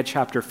Isaiah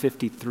chapter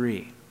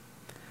 53.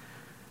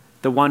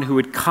 The one who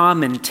would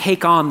come and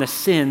take on the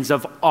sins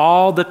of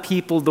all the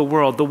people of the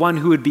world, the one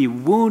who would be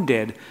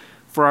wounded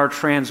for our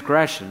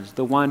transgressions,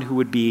 the one who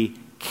would be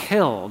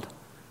killed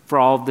for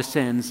all of the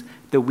sins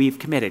that we've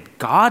committed.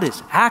 God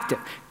is active.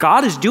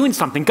 God is doing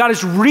something. God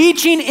is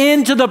reaching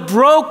into the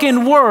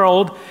broken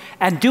world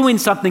and doing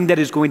something that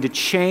is going to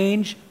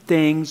change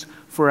things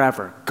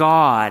forever.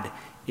 God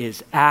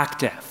is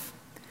active.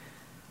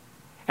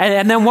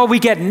 And then what we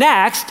get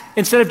next,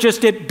 instead of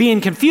just it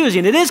being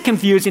confusing, it is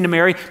confusing to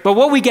Mary, but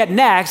what we get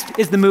next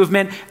is the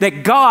movement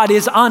that God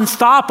is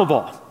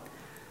unstoppable.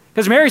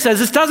 Because Mary says,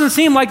 this doesn't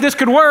seem like this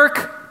could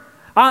work.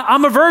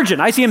 I'm a virgin.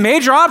 I see a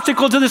major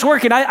obstacle to this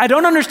working. I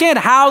don't understand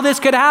how this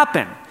could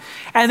happen.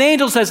 And the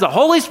angel says, the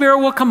Holy Spirit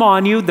will come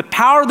on you. The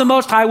power of the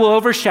Most High will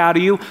overshadow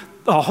you.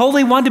 The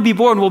Holy One to be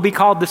born will be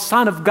called the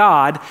Son of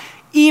God.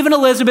 Even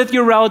Elizabeth,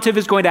 your relative,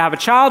 is going to have a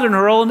child in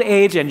her old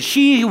age, and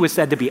she who was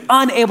said to be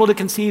unable to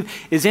conceive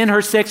is in her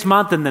 6th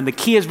month. And then the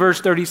key is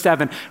verse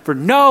 37, for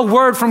no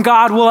word from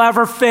God will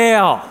ever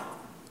fail.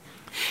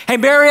 Hey,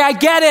 Mary, I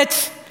get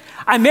it.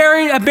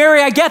 Mary,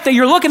 I get that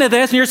you're looking at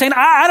this and you're saying,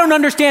 I don't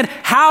understand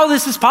how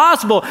this is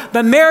possible.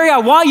 But Mary, I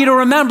want you to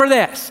remember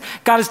this.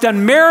 God has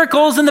done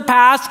miracles in the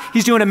past.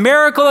 He's doing a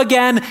miracle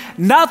again.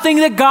 Nothing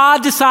that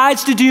God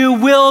decides to do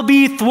will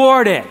be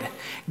thwarted.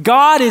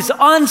 God is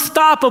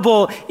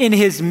unstoppable in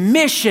his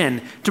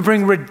mission to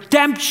bring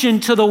redemption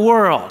to the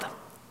world.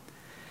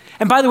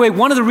 And by the way,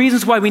 one of the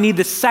reasons why we need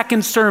the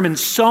second sermon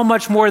so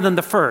much more than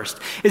the first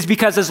is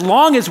because as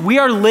long as we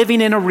are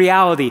living in a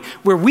reality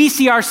where we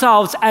see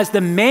ourselves as the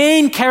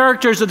main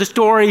characters of the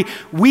story,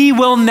 we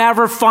will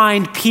never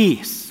find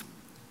peace.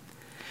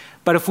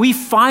 But if we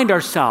find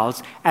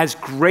ourselves as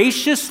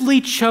graciously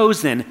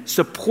chosen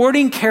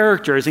supporting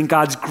characters in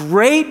God's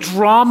great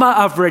drama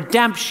of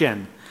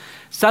redemption,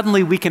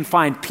 suddenly we can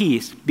find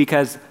peace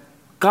because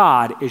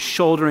God is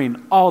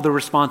shouldering all the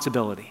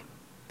responsibility.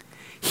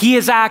 He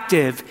is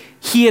active.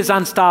 he is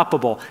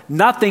unstoppable.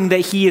 Nothing that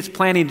he is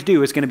planning to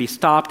do is going to be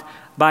stopped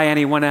by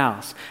anyone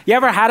else. You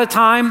ever had a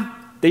time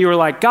that you were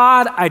like,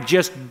 God, I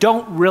just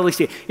don't really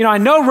see it? You know, I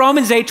know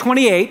Romans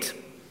 8:28.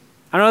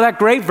 I know that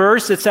great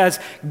verse that says,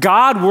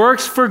 God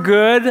works for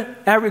good.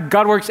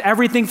 God works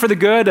everything for the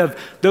good of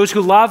those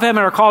who love him and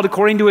are called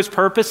according to his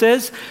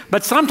purposes.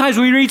 But sometimes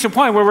we reach a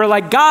point where we're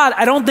like, God,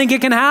 I don't think it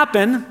can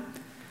happen.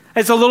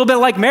 It's a little bit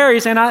like Mary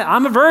saying,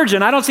 I'm a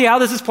virgin. I don't see how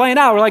this is playing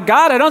out. We're like,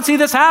 God, I don't see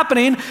this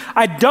happening.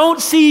 I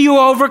don't see you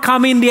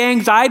overcoming the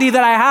anxiety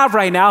that I have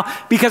right now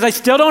because I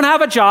still don't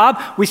have a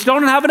job. We still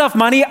don't have enough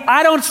money.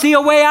 I don't see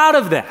a way out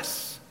of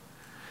this.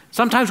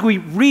 Sometimes we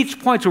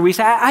reach points where we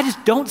say, I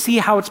just don't see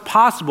how it's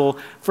possible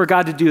for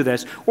God to do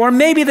this. Or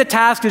maybe the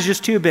task is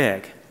just too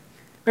big.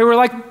 Maybe we're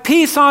like,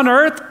 peace on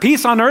earth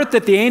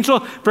that the angel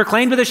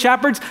proclaimed to the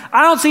shepherds.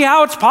 I don't see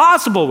how it's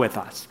possible with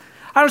us.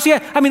 I don't see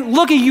it. I mean,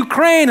 look at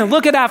Ukraine and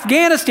look at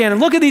Afghanistan and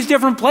look at these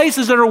different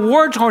places that are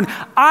war-torn.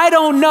 I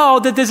don't know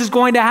that this is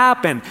going to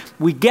happen.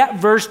 We get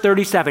verse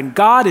 37.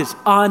 God is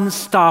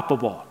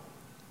unstoppable.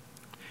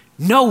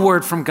 No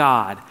word from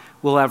God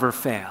will ever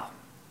fail.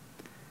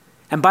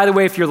 And by the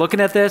way, if you're looking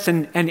at this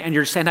and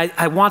you're saying,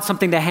 I want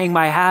something to hang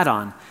my hat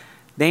on,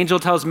 the angel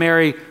tells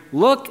Mary,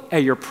 look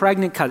at your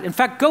pregnant cousin. In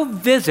fact, go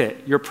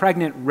visit your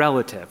pregnant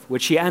relative,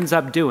 which she ends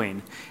up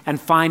doing, and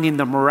finding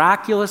the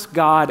miraculous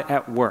God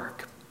at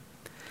work.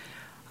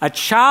 A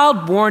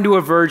child born to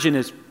a virgin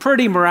is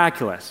pretty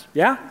miraculous,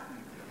 yeah?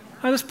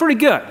 That's pretty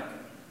good.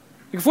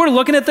 If we're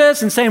looking at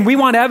this and saying we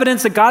want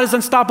evidence that God is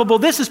unstoppable,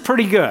 this is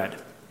pretty good.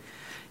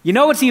 You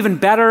know what's even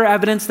better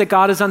evidence that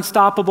God is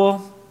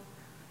unstoppable?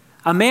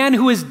 A man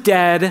who is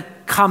dead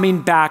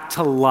coming back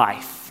to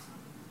life.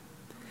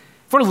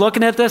 If we're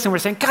looking at this and we're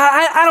saying, God,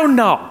 I don't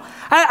know.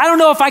 I don't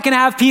know if I can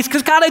have peace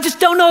because, God, I just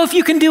don't know if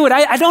you can do it.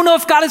 I don't know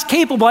if God is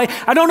capable.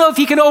 I don't know if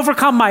he can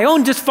overcome my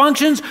own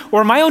dysfunctions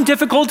or my own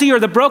difficulty or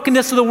the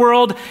brokenness of the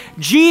world.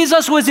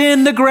 Jesus was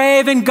in the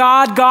grave and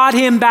God got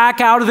him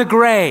back out of the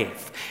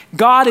grave.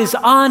 God is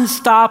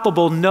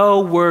unstoppable.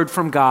 No word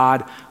from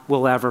God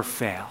will ever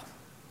fail.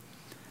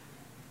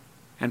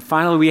 And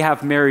finally, we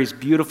have Mary's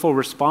beautiful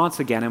response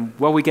again. And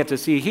what we get to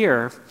see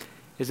here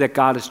is that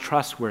God is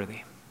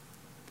trustworthy.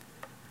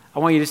 I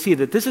want you to see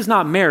that this is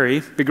not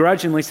Mary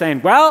begrudgingly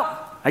saying,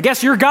 well, I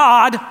guess you're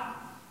God.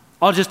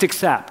 I'll just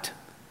accept.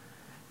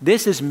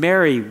 This is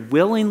Mary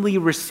willingly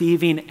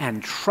receiving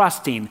and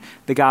trusting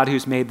the God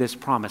who's made this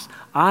promise.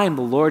 I am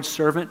the Lord's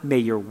servant. May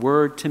your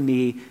word to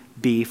me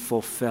be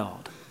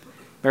fulfilled.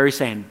 Mary's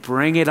saying,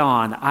 bring it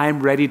on. I'm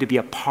ready to be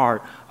a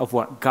part of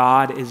what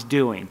God is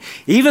doing.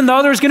 Even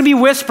though there's going to be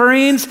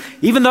whisperings,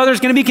 even though there's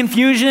going to be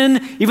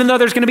confusion, even though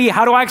there's going to be,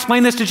 how do I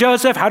explain this to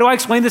Joseph? How do I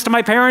explain this to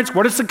my parents?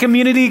 What is the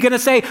community going to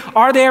say?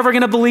 Are they ever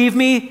going to believe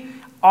me?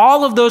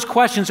 All of those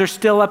questions are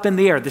still up in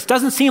the air. This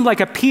doesn't seem like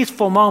a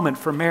peaceful moment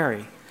for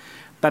Mary,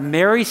 but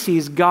Mary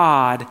sees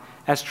God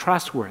as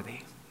trustworthy.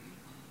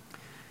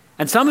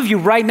 And some of you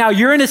right now,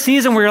 you're in a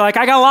season where you're like,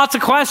 I got lots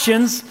of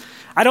questions.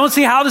 I don't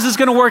see how this is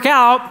going to work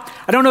out.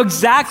 I don't know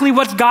exactly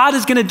what God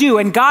is going to do.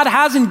 And God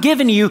hasn't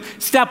given you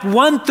step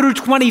 1 through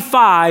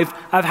 25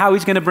 of how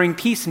he's going to bring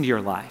peace into your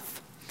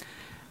life.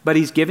 But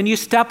he's given you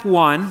step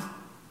 1,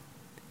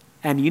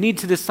 and you need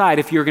to decide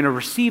if you're going to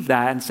receive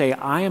that and say,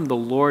 I am the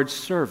Lord's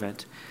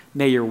servant.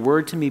 May your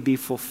word to me be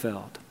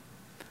fulfilled.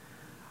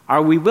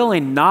 Are we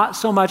willing not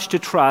so much to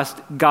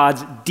trust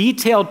God's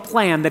detailed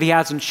plan that he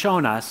hasn't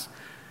shown us,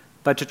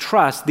 but to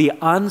trust the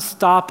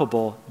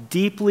unstoppable,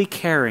 deeply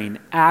caring,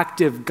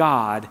 active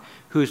God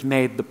who's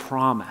made the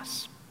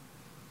promise?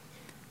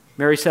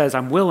 Mary says,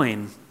 I'm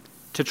willing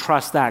to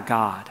trust that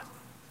God.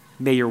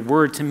 May your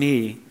word to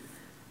me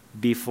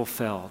be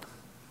fulfilled.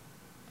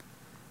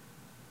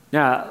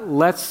 Now,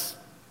 let's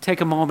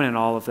take a moment in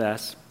all of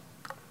this,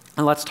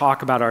 and let's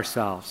talk about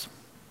ourselves.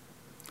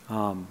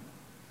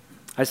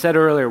 I said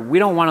earlier, we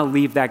don't want to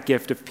leave that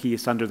gift of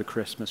peace under the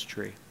Christmas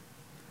tree.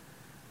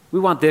 We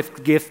want this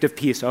gift of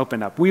peace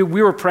opened up. We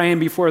were praying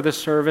before this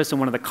service, and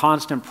one of the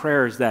constant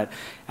prayers that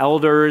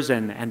elders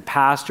and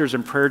pastors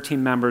and prayer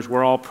team members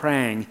were all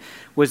praying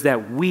was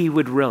that we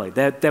would really,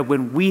 that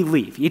when we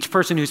leave, each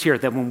person who's here,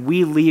 that when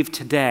we leave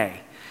today,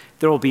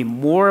 there will be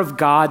more of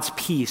God's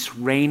peace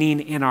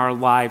reigning in our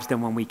lives than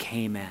when we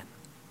came in.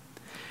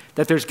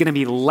 That there's going to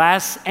be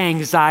less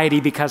anxiety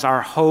because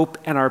our hope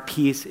and our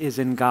peace is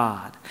in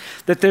God.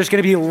 That there's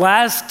going to be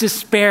less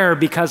despair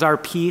because our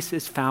peace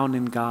is found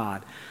in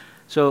God.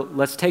 So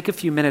let's take a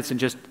few minutes and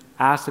just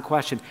ask the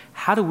question,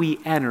 how do we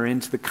enter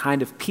into the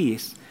kind of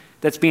peace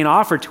that's being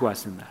offered to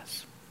us in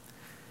this?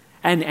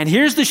 And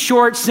here's the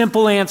short,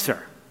 simple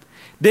answer.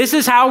 This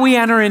is how we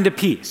enter into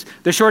peace.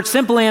 The short,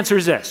 simple answer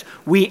is this.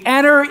 We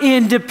enter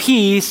into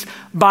peace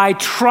by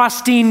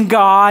trusting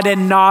God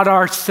and not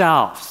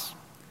ourselves.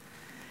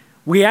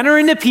 We enter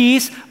into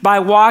peace by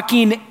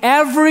walking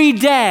every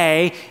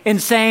day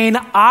and saying,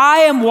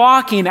 I am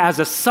walking as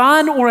a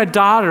son or a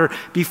daughter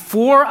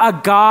before a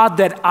God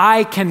that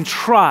I can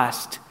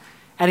trust,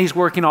 and he's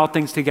working all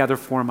things together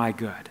for my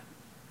good.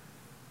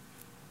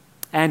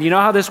 And you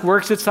know how this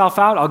works itself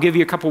out? I'll give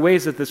you a couple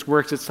ways that this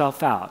works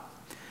itself out.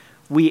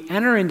 we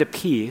enter into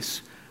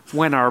peace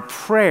when our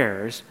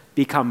prayers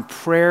become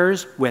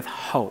prayers with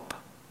hope.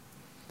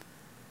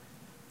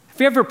 Have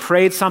you ever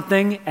prayed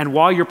something and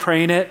while you're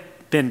praying it,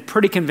 been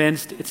pretty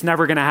convinced it's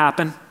never going to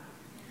happen?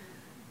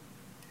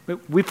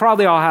 We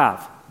probably all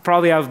have.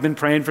 Probably I've been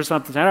praying for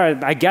something. All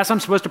right, I guess I'm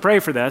supposed to pray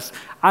for this.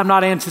 I'm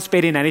not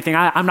anticipating anything.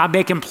 I'm not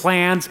making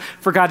plans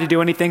for God to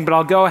do anything, but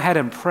I'll go ahead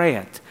and pray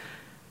it.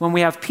 When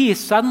we have peace,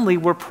 suddenly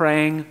we're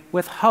praying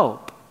with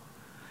hope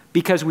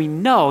because we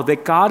know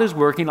that God is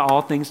working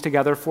all things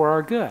together for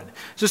our good.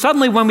 So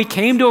suddenly when we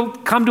come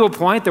to a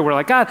point that we're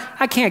like, God,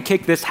 I can't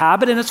kick this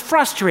habit, and it's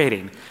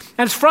frustrating.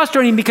 And it's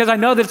frustrating because I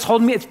know that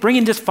it's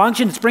bringing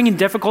dysfunction, it's bringing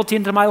difficulty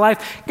into my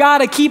life.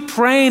 God, I keep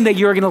praying that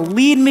you're going to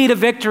lead me to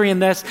victory in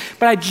this,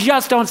 but I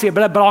just don't see it.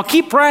 But I'll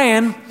keep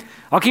praying.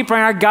 I'll keep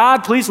praying,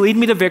 God, please lead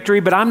me to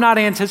victory, but I'm not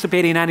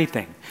anticipating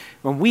anything.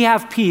 When we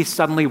have peace,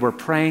 suddenly we're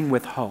praying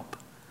with hope.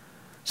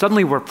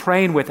 Suddenly we're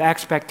praying with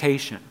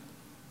expectation.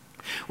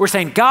 We're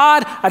saying,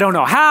 God, I don't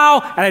know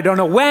how, and I don't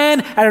know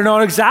when, I don't know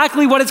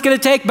exactly what it's going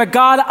to take, but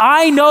God,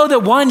 I know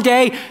that one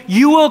day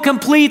you will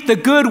complete the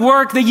good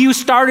work that you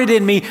started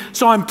in me.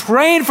 So I'm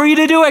praying for you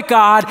to do it,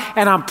 God,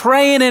 and I'm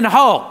praying in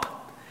hope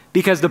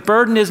because the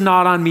burden is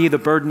not on me, the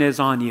burden is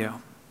on you.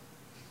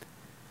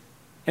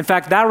 In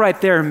fact, that right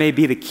there may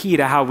be the key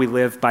to how we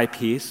live by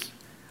peace.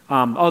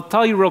 I'll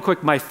tell you real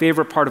quick my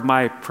favorite part of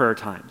my prayer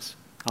times.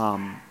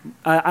 I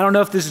don't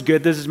know if this is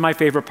good, this is my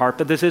favorite part,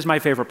 but this is my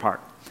favorite part.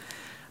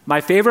 My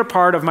favorite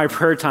part of my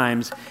prayer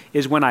times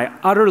is when I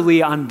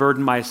utterly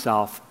unburden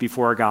myself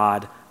before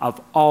God of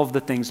all of the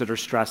things that are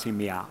stressing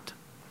me out.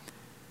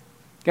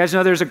 You guys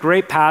know there's a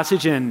great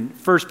passage in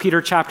 1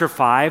 Peter chapter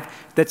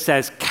 5 that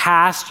says,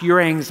 cast your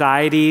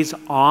anxieties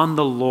on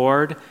the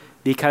Lord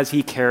because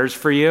he cares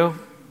for you.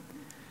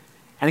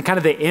 And kind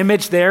of the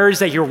image there is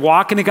that you're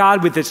walking to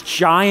God with this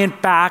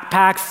giant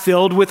backpack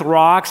filled with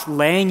rocks,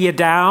 laying you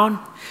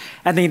down.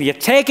 And then you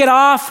take it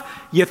off,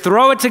 you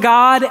throw it to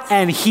God,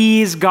 and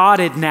he's got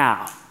it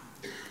now.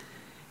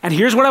 And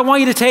here's what I want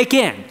you to take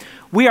in.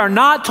 We are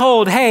not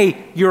told,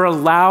 hey, you're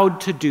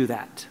allowed to do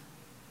that.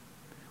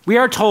 We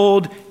are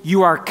told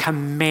you are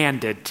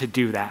commanded to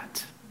do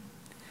that.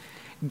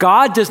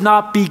 God does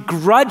not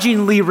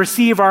begrudgingly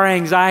receive our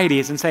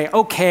anxieties and say,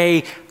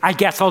 okay, I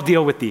guess I'll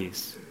deal with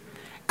these.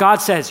 God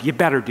says, you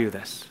better do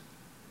this.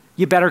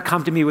 You better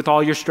come to me with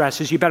all your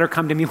stresses. You better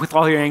come to me with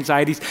all your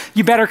anxieties.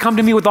 You better come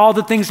to me with all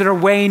the things that are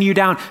weighing you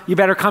down. You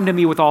better come to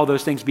me with all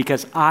those things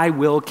because I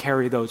will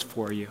carry those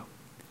for you.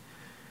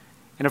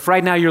 And if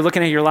right now you're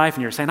looking at your life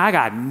and you're saying, I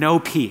got no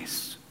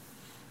peace,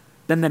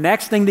 then the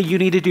next thing that you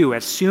need to do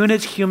as soon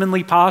as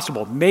humanly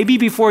possible, maybe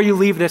before you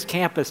leave this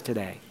campus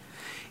today,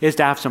 is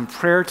to have some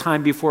prayer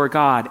time before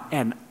God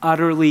and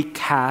utterly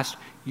cast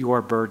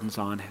your burdens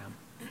on him.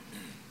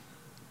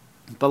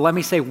 But let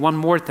me say one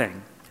more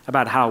thing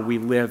about how we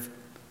live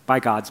by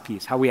God's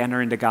peace, how we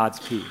enter into God's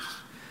peace.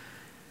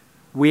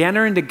 We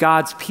enter into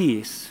God's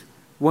peace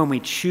when we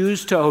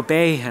choose to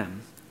obey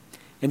him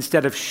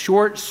instead of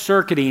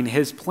short-circuiting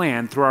his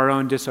plan through our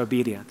own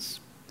disobedience.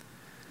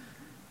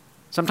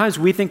 Sometimes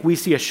we think we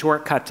see a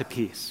shortcut to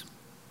peace.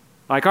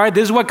 Like, all right,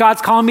 this is what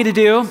God's calling me to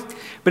do,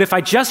 but if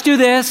I just do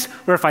this,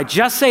 or if I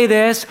just say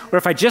this, or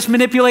if I just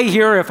manipulate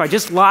here, or if I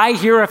just lie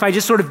here, or if I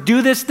just sort of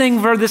do this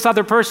thing for this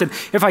other person,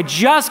 if I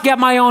just get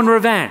my own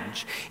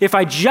revenge, if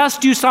I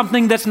just do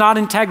something that's not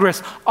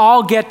integrous,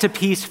 I'll get to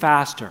peace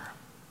faster.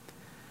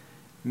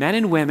 Men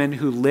and women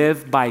who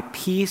live by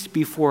peace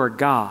before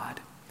God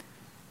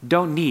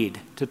don't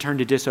need to turn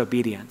to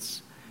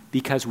disobedience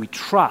because we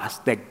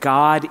trust that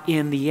God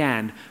in the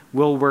end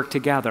will work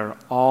together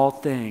all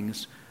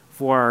things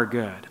for our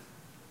good.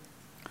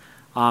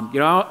 I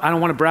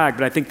don't want to brag,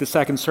 but I think the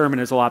second sermon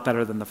is a lot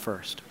better than the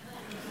first.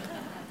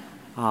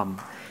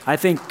 I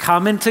think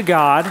coming to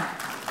God,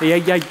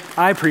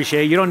 I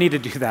appreciate it. You don't need to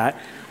do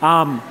that.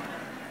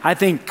 I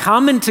think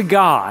coming to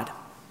God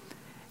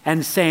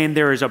and saying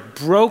there is a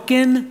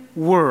broken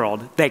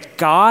world that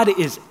God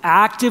is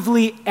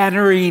actively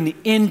entering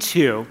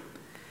into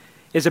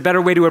is a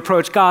better way to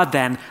approach God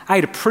than I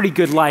had a pretty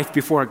good life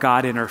before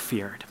God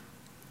interfered.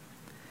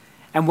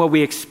 And what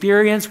we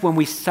experience when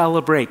we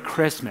celebrate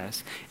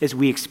Christmas is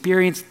we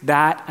experience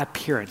that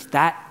appearance,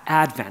 that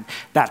advent,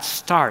 that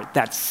start,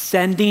 that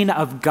sending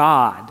of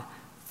God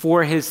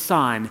for his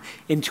Son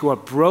into a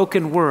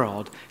broken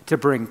world to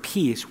bring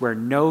peace where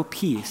no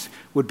peace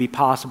would be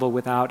possible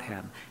without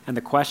him. And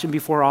the question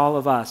before all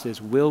of us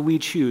is, will we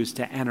choose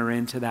to enter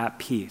into that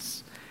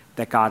peace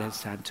that God has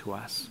sent to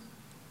us?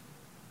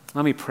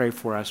 Let me pray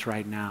for us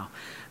right now.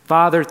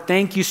 Father,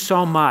 thank you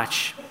so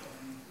much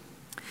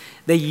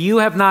that you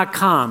have not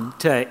come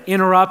to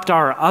interrupt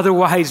our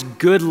otherwise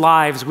good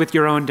lives with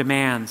your own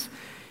demands.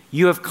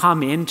 You have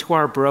come into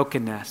our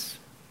brokenness,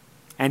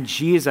 and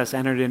Jesus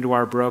entered into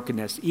our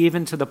brokenness,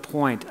 even to the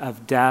point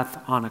of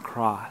death on a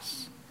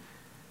cross.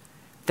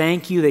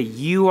 Thank you that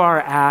you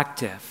are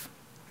active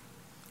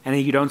and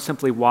that you don't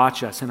simply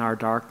watch us in our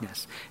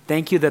darkness.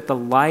 Thank you that the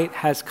light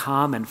has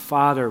come, and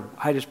Father,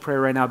 I just pray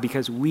right now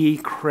because we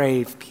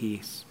crave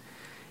peace,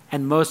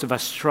 and most of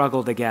us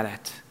struggle to get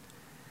it.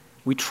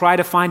 We try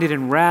to find it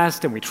in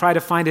rest, and we try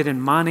to find it in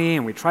money,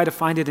 and we try to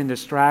find it in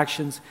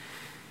distractions.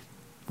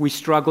 We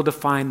struggle to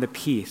find the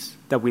peace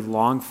that we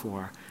long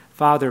for.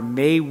 Father,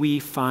 may we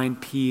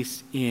find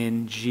peace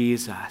in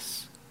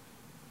Jesus.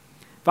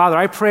 Father,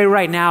 I pray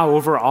right now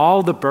over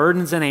all the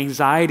burdens and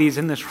anxieties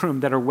in this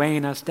room that are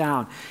weighing us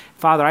down.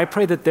 Father, I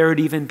pray that there would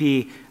even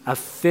be a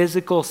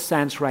physical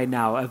sense right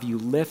now of you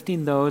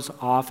lifting those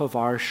off of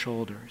our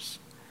shoulders,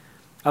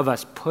 of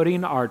us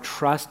putting our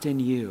trust in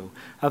you,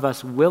 of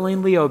us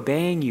willingly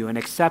obeying you and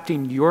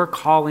accepting your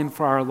calling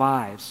for our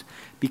lives,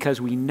 because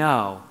we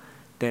know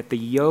that the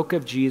yoke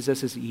of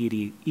Jesus is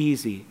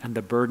easy and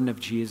the burden of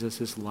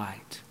Jesus is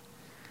light.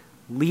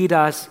 Lead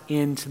us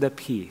into the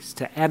peace,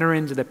 to enter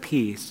into the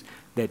peace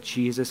that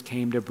Jesus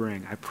came to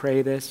bring. I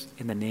pray this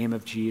in the name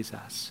of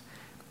Jesus.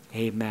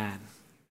 Amen.